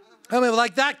 I mean,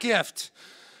 like that gift.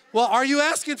 Well, are you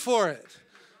asking for it?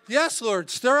 Yes,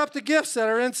 Lord. Stir up the gifts that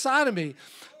are inside of me.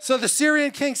 So the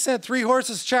Syrian king sent 3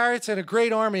 horses, chariots, and a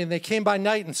great army, and they came by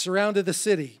night and surrounded the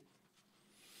city.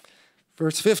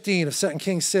 Verse 15 of 2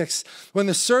 Kings 6, when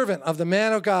the servant of the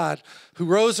man of God who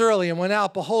rose early and went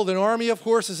out, behold, an army of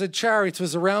horses and chariots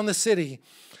was around the city.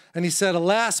 And he said,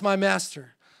 alas, my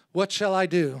master, what shall I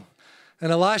do?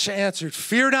 And Elisha answered,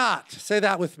 fear not. Say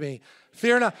that with me.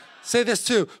 Fear not. Say this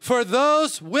too. For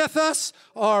those with us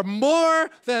are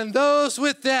more than those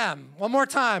with them. One more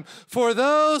time. For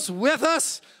those with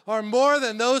us are more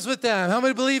than those with them. How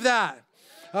many believe that?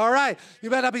 All right. You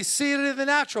might not be seeing it in the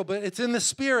natural, but it's in the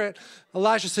spirit.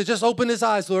 Elisha said, just open his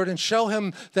eyes, Lord, and show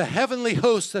him the heavenly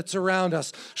host that's around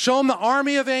us. Show him the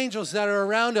army of angels that are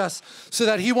around us so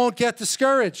that he won't get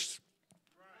discouraged.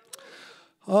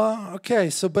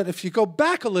 Okay, but if you go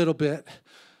back a little bit,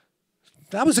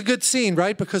 that was a good scene,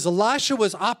 right? Because Elisha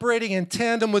was operating in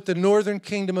tandem with the northern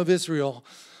kingdom of Israel.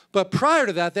 But prior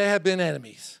to that, they had been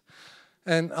enemies.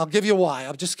 And I'll give you why.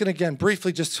 I'm just going to, again,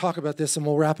 briefly just talk about this and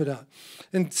we'll wrap it up.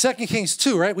 In 2 Kings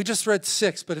 2, right, we just read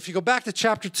 6, but if you go back to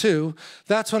chapter 2,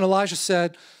 that's when Elijah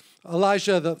said,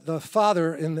 Elijah, the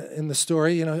father in the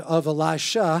story, of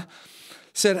Elisha,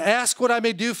 said, ask what I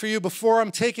may do for you before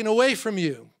I'm taken away from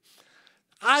you.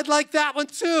 I'd like that one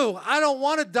too. I don't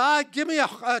want to die. Give me a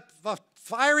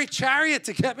fiery chariot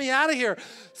to get me out of here.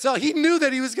 So he knew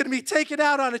that he was going to be taken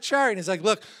out on a chariot. He's like,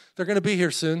 look, they're going to be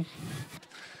here soon.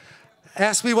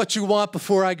 Ask me what you want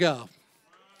before I go.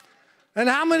 And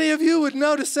how many of you would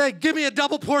know to say, give me a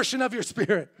double portion of your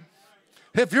spirit?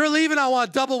 If you're leaving, I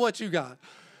want double what you got.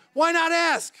 Why not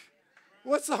ask?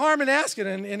 What's the harm in asking?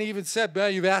 And he even said, well,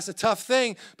 you've asked a tough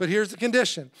thing, but here's the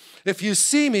condition. If you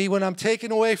see me when I'm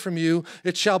taken away from you,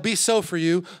 it shall be so for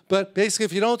you. But basically,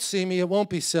 if you don't see me, it won't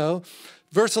be so.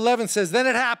 Verse 11 says, then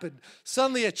it happened.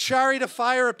 Suddenly a chariot of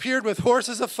fire appeared with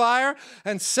horses of fire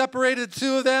and separated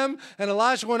 2 of them. And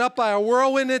Elijah went up by a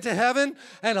whirlwind into heaven,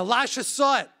 and Elisha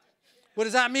saw it. What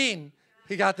does that mean?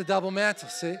 He got the double mantle,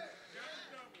 see?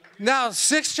 Now,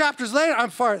 6 chapters later,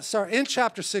 in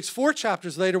chapter 6, 4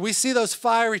 chapters later, we see those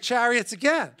fiery chariots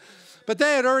again. But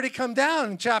they had already come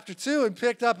down in chapter 2 and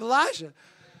picked up Elijah.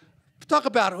 Talk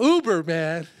about Uber,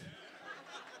 man.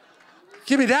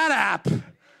 Give me that app.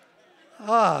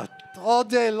 All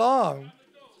day long.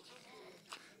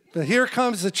 But here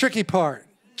comes the tricky part.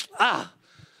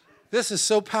 This is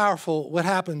so powerful what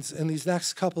happens in these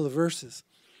next couple of verses.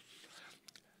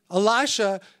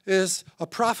 Elisha is a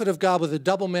prophet of God with a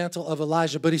double mantle of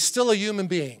Elijah, but he's still a human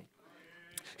being.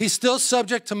 He's still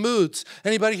subject to moods.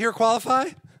 Anybody here qualify?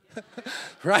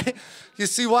 Right? You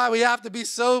see why we have to be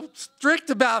so strict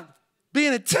about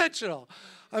being intentional.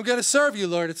 I'm going to serve you,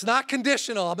 Lord. It's not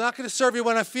conditional. I'm not going to serve you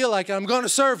when I feel like it. I'm going to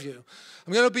serve you.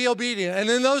 I'm going to be obedient. And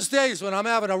in those days when I'm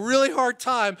having a really hard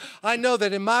time, I know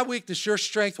that in my weakness, your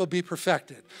strength will be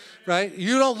perfected, right?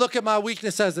 You don't look at my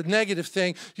weakness as a negative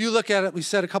thing. You look at it, we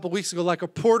said a couple weeks ago, like a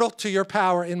portal to your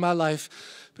power in my life.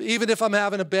 Even if I'm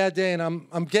having a bad day and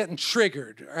I'm getting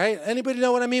triggered, right? Anybody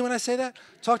know what I mean when I say that?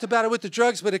 Talked about it with the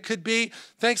drugs, but it could be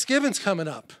Thanksgiving's coming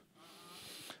up.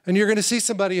 And you're going to see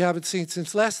somebody you haven't seen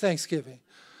since last Thanksgiving.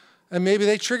 And maybe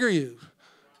they trigger you.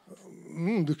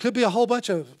 There could be a whole bunch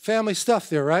of family stuff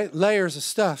there, right? Layers of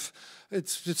stuff.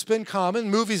 It's been common.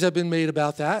 Movies have been made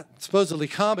about that. Supposedly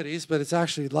comedies, but it's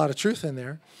actually a lot of truth in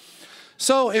there.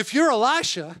 So if you're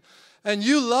Elisha and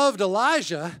you loved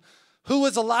Elijah, who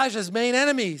was Elijah's main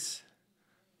enemies?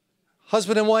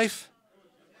 Husband and wife?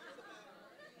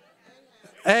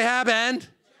 Ahab and?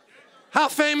 How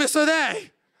famous are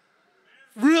they?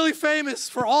 Really famous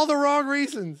for all the wrong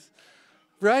reasons,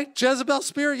 right? Jezebel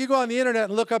spirit. You go on the internet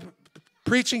and look up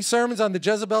preaching sermons on the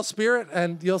Jezebel spirit,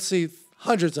 and you'll see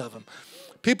hundreds of them.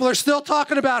 People are still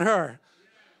talking about her.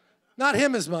 Not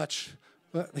him as much,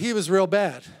 but he was real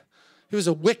bad. He was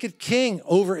a wicked king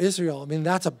over Israel. I mean,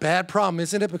 that's a bad problem,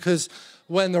 isn't it? Because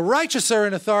when the righteous are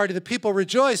in authority, the people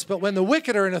rejoice, but when the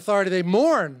wicked are in authority, they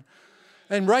mourn,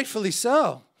 and rightfully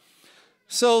so.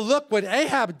 So look, when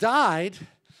Ahab died,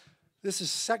 this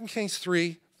is 2 Kings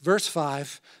 3, verse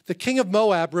 5, the king of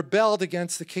Moab rebelled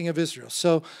against the king of Israel.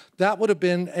 So that would have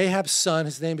been Ahab's son.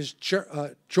 His name is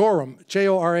Joram,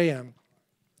 Joram.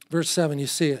 Verse 7, you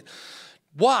see it.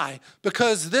 Why?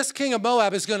 Because this king of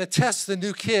Moab is going to test the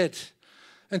new kid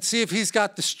and see if he's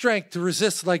got the strength to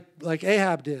resist like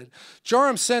Ahab did.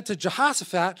 Joram sent to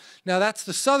Jehoshaphat, now that's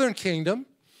the southern kingdom,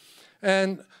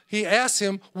 and he asked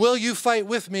him, will you fight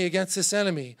with me against this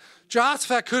enemy?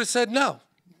 Jehoshaphat could have said no,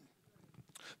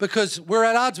 because we're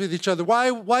at odds with each other.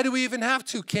 Why do we even have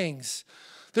two kings?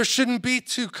 There shouldn't be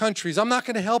two countries. I'm not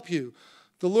going to help you.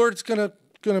 The Lord's going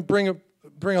to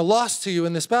bring a loss to you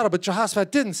in this battle. But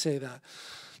Jehoshaphat didn't say that.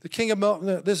 The king of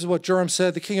Moab, this is what Joram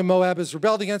said, the king of Moab has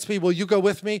rebelled against me. Will you go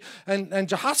with me? And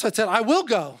Jehoshaphat said, I will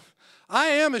go. I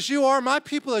am as you are, my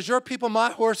people as your people,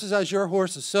 my horses as your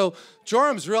horses. So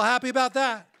Joram's real happy about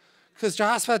that, because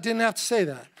Jehoshaphat didn't have to say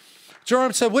that.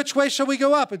 Joram said, which way shall we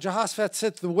go up? And Jehoshaphat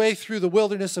said, the way through the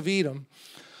wilderness of Edom.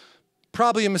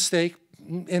 Probably a mistake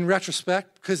in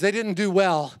retrospect, because they didn't do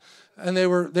well, and they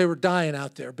were dying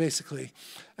out there, basically.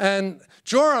 And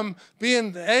Joram,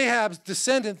 being Ahab's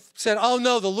descendant, said, oh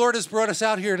no, the Lord has brought us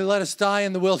out here to let us die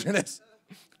in the wilderness.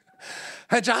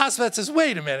 And Jehoshaphat says,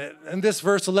 wait a minute, in this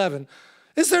verse 11,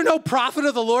 is there no prophet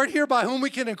of the Lord here by whom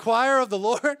we can inquire of the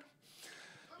Lord?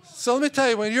 So let me tell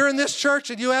you, when you're in this church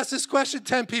and you ask this question,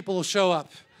 10 people will show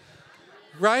up,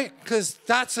 right? Because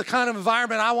that's the kind of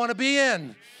environment I want to be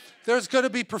in. There's going to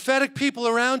be prophetic people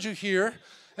around you here,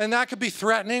 and that could be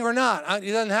threatening or not.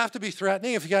 It doesn't have to be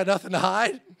threatening if you got nothing to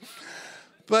hide.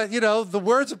 But, the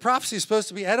words of prophecy is supposed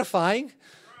to be edifying.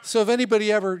 So if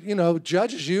anybody ever,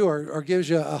 judges you or gives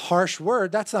you a harsh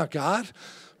word, that's not God,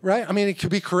 right? I mean, it could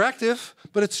be corrective,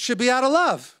 but it should be out of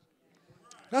love.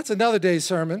 That's another day's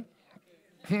sermon.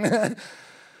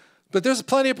 But there's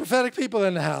plenty of prophetic people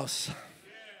in the house.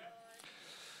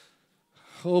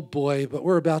 Oh boy, but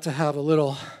we're about to have a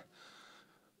little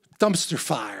dumpster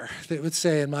fire, they would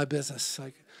say in my business.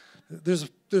 Like, there's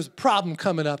a problem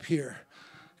coming up here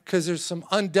because there's some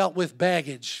undealt with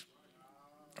baggage.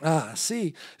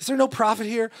 See, is there no prophet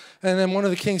here? And then one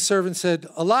of the king's servants said,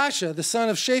 Elisha, the son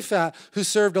of Shaphat, who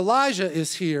served Elijah,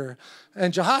 is here.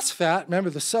 And Jehoshaphat,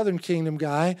 remember the southern kingdom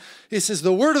guy, he says,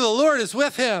 the word of the Lord is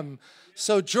with him.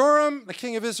 So Joram, the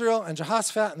king of Israel, and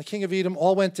Jehoshaphat and the king of Edom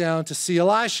all went down to see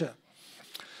Elisha.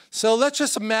 So let's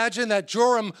just imagine that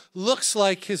Joram looks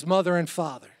like his mother and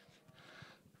father,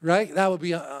 right? That would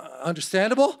be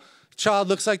understandable. Child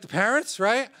looks like the parents,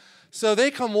 right? So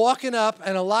they come walking up,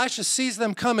 and Elisha sees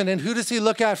them coming, and who does he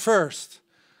look at first?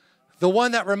 The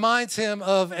one that reminds him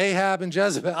of Ahab and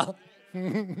Jezebel.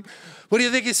 What do you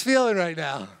think he's feeling right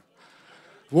now?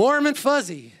 Warm and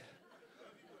fuzzy.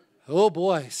 Oh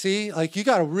boy, see, you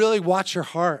got to really watch your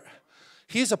heart.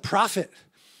 He's a prophet.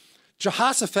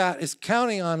 Jehoshaphat is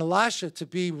counting on Elisha to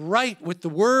be right with the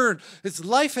word. It's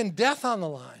life and death on the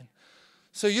line.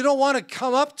 So you don't want to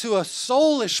come up to a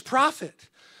soulish prophet.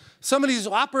 Somebody who's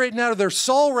operating out of their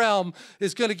soul realm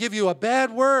is going to give you a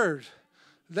bad word.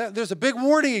 There's a big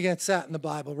warning against that in the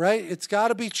Bible, right? It's got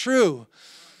to be true.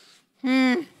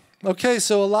 Okay,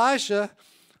 so Elisha,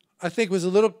 I think, was a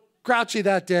little grouchy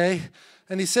that day.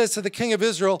 And he says to the king of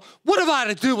Israel, what have I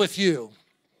to do with you?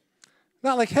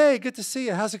 Not like, hey, good to see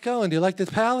you. How's it going? Do you like the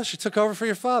palace? You took over for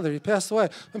your father. He passed away.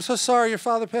 I'm so sorry your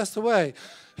father passed away.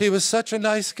 He was such a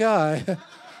nice guy.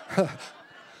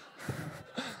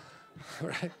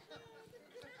 Right?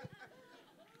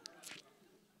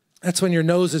 That's when your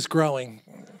nose is growing.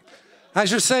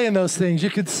 As you're saying those things, you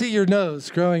can see your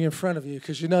nose growing in front of you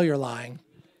because you know you're lying.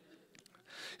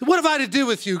 What have I to do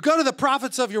with you? Go to the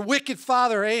prophets of your wicked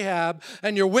father Ahab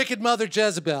and your wicked mother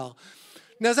Jezebel.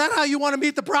 Now, is that how you want to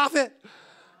meet the prophet?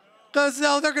 Because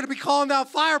they're going to be calling down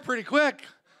fire pretty quick.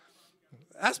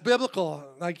 That's biblical.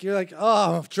 Like, you're like,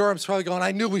 oh, Joram's probably going,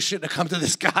 I knew we shouldn't have come to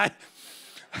this guy.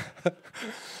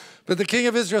 But the king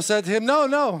of Israel said to him,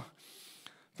 no.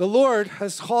 The Lord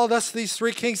has called us, these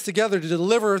three kings together, to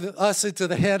deliver us into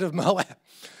the hand of Moab.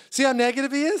 See how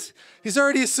negative he is? He's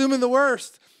already assuming the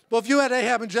worst. Well, if you had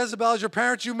Ahab and Jezebel as your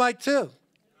parents, you might too.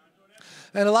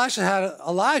 And Elisha had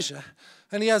Elijah,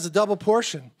 and he has a double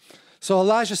portion. So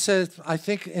Elijah said, I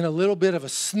think in a little bit of a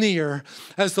sneer,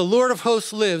 as the Lord of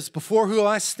hosts lives, before whom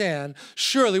I stand,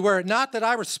 surely were it not that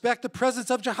I respect the presence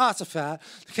of Jehoshaphat,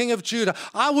 the king of Judah,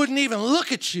 I wouldn't even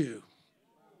look at you,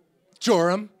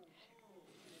 Joram.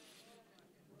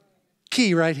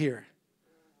 Key right here.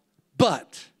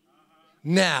 But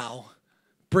now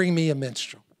bring me a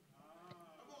minstrel.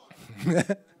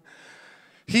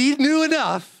 He knew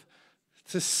enough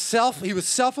he was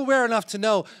self-aware enough to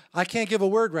know, I can't give a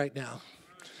word right now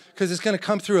because it's going to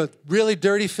come through a really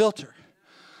dirty filter.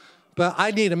 But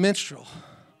I need a minstrel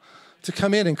to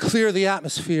come in and clear the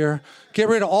atmosphere, get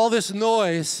rid of all this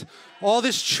noise, all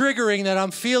this triggering that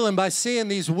I'm feeling by seeing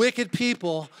these wicked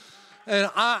people. And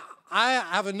I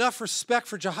have enough respect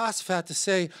for Jehoshaphat to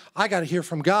say, I got to hear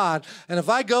from God. And if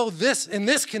I go in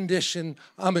this condition,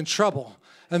 I'm in trouble.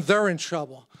 And they're in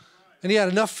trouble. And he had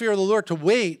enough fear of the Lord to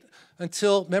wait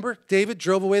until, remember, David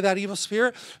drove away that evil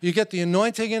spirit? You get the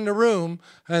anointing in the room,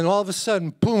 and all of a sudden,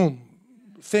 boom,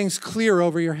 things clear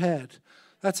over your head.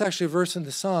 That's actually a verse in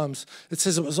the Psalms. It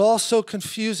says, it was all so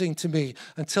confusing to me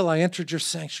until I entered your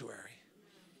sanctuary.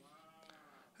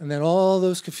 And then all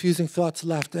those confusing thoughts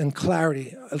left and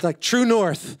clarity, like true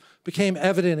north, became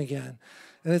evident again.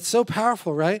 And it's so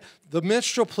powerful, right? The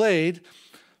minstrel played.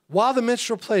 While the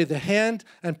minstrel played, the hand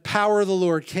and power of the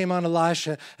Lord came on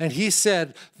Elisha, and he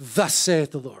said, thus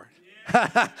saith the Lord.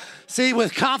 See,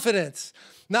 with confidence,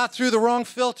 not through the wrong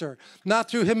filter, not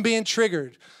through him being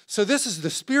triggered. So this is the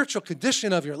spiritual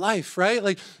condition of your life, right?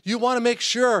 Like, you want to make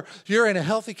sure you're in a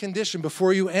healthy condition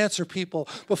before you answer people,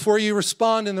 before you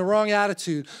respond in the wrong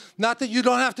attitude. Not that you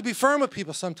don't have to be firm with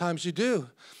people. Sometimes you do.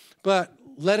 But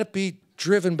let it be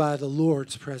driven by the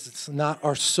Lord's presence, not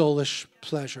our soulish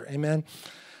pleasure. Amen?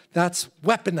 That's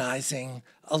weaponizing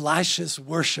Elisha's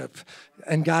worship.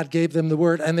 And God gave them the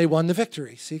word, and they won the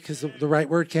victory. See, because the right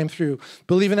word came through.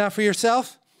 Believe in that for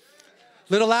yourself?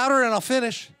 A little louder, and I'll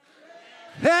finish.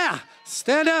 Yeah,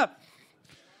 stand up.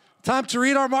 Time to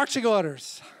read our marching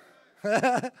orders.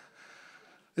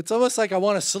 It's almost like I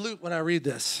want to salute when I read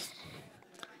this.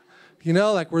 You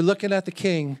know, like we're looking at the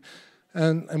king,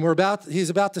 and he's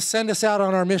about to send us out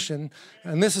on our mission,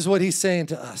 and this is what he's saying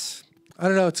to us. I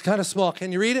don't know, it's kind of small.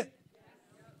 Can you read it?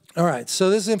 All right,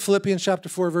 so this is in Philippians chapter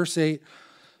 4, verse 8.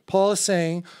 Paul is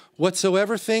saying,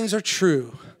 whatsoever things are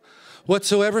true,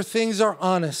 whatsoever things are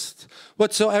honest,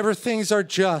 whatsoever things are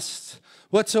just,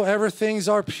 whatsoever things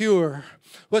are pure,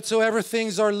 whatsoever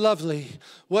things are lovely,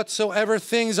 whatsoever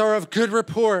things are of good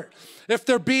report, if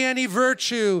there be any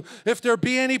virtue, if there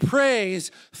be any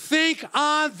praise, think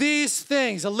on these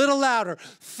things. A little louder.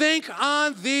 Think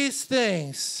on these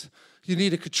things. You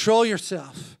need to control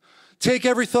yourself. Take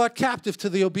every thought captive to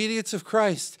the obedience of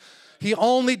Christ. He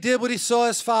only did what he saw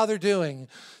his Father doing.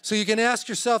 So you can ask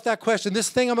yourself that question. This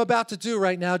thing I'm about to do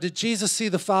right now, did Jesus see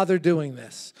the Father doing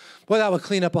this? Boy, that would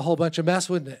clean up a whole bunch of mess,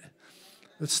 wouldn't it?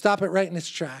 It would stop it right in its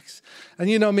tracks. And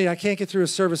you know me, I can't get through a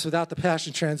service without the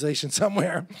Passion Translation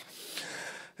somewhere.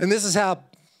 And this is how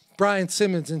Brian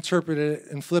Simmons interpreted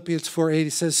it in Philippians 4:8. He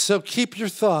says, so keep your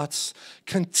thoughts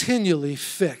continually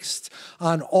fixed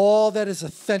on all that is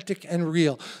authentic and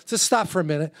real. Just stop for a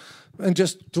minute and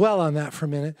just dwell on that for a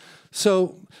minute.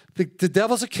 So the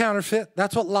devil's a counterfeit.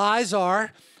 That's what lies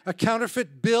are. A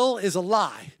counterfeit bill is a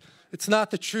lie. It's not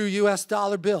the true U.S.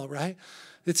 dollar bill, right?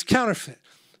 It's counterfeit.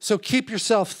 So keep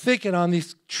yourself thinking on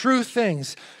these true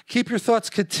things. Keep your thoughts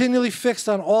continually fixed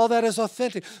on all that is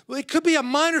authentic. Well, it could be a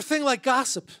minor thing like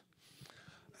gossip.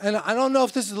 And I don't know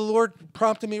if this is the Lord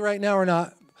prompting me right now or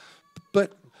not,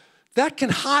 but that can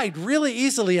hide really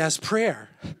easily as prayer.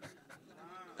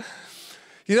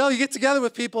 You know, you get together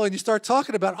with people and you start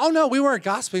talking about, oh no, we weren't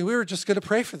gossiping, we were just going to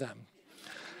pray for them.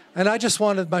 And I just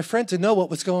wanted my friend to know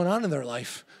what was going on in their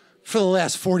life for the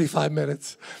last 45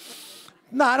 minutes.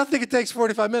 No, I don't think it takes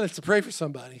 45 minutes to pray for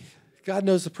somebody. God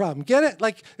knows the problem. Get it?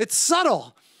 Like, it's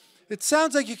subtle. It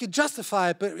sounds like you can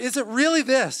justify it, but is it really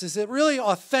this? Is it really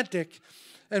authentic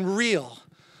and real,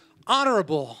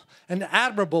 honorable and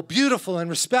admirable, beautiful and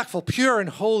respectful, pure and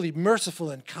holy, merciful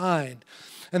and kind?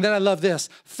 And then I love this.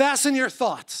 Fasten your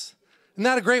thoughts. Isn't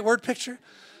that a great word picture?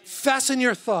 Fasten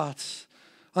your thoughts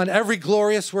on every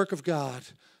glorious work of God,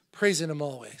 praising him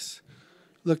always.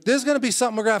 Look, there's going to be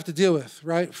something we're going to have to deal with,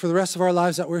 right, for the rest of our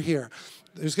lives that we're here.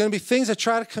 There's going to be things that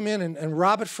try to come in and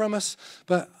rob it from us,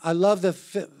 but I love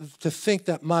to think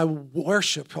that my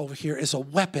worship over here is a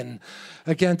weapon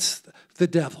against the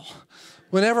devil.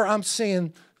 Whenever I'm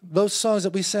singing those songs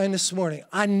that we sang this morning,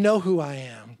 I know who I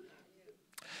am.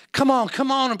 Come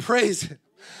on and praise it.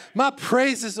 My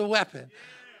praise is a weapon,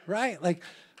 right? Like,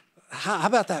 how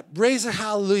about that? Raise a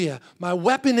hallelujah. My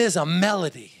weapon is a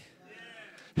melody.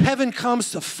 Heaven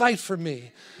comes to fight for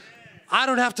me. I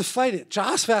don't have to fight it.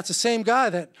 Jehoshaphat's the same guy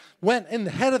that went in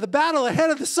the head of the battle, ahead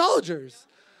of the soldiers.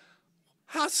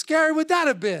 How scary would that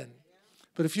have been?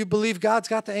 But if you believe God's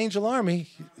got the angel army,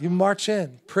 you march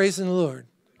in, praising the Lord.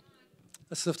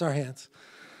 Let's lift our hands.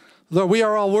 Lord, we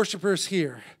are all worshipers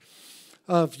here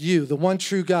of you, the one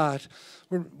true God.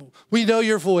 We know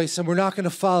your voice, and we're not going to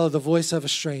follow the voice of a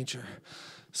stranger.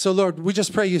 So, Lord, we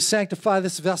just pray you sanctify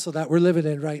this vessel that we're living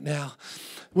in right now.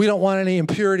 We don't want any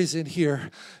impurities in here.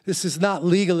 This is not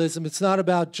legalism. It's not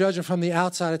about judging from the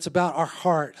outside. It's about our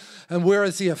heart. And where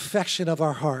is the affection of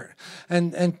our heart?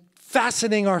 And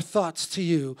fastening our thoughts to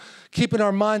you, keeping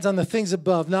our minds on the things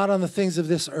above, not on the things of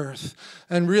this earth.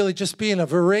 And really just being a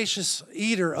voracious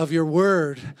eater of your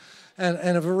word.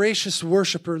 And a voracious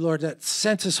worshiper, Lord, that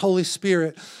senses Holy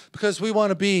Spirit, because we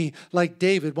want to be like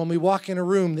David. When we walk in a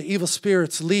room, the evil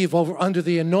spirits leave under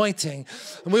the anointing.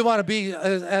 And we want to be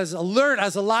as alert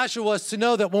as Elisha was to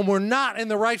know that when we're not in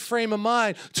the right frame of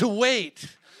mind, to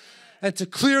wait and to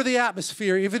clear the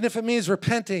atmosphere, even if it means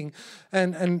repenting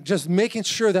and just making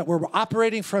sure that we're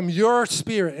operating from your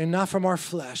spirit and not from our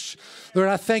flesh. Lord,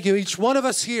 I thank you. Each one of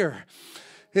us here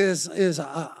is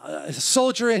a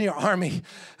soldier in your army,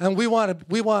 and we want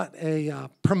a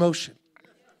promotion.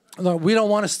 Lord, we don't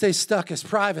want to stay stuck as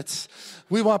privates.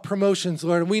 We want promotions,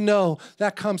 Lord, and we know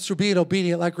that comes through being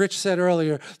obedient. Like Rich said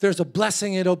earlier, there's a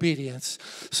blessing in obedience.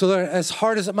 So, Lord, as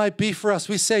hard as it might be for us,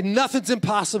 we say nothing's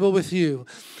impossible with you,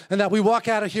 and that we walk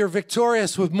out of here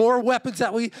victorious with more weapons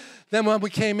than when we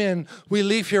came in. We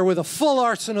leave here with a full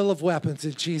arsenal of weapons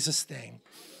in Jesus' name.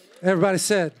 Everybody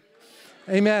said,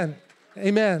 amen.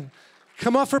 Amen.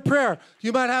 Come on for prayer.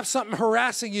 You might have something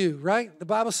harassing you, right? The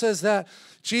Bible says that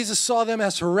Jesus saw them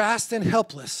as harassed and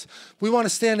helpless. We want to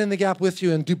stand in the gap with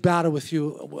you and do battle with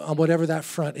you on whatever that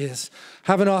front is.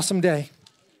 Have an awesome day.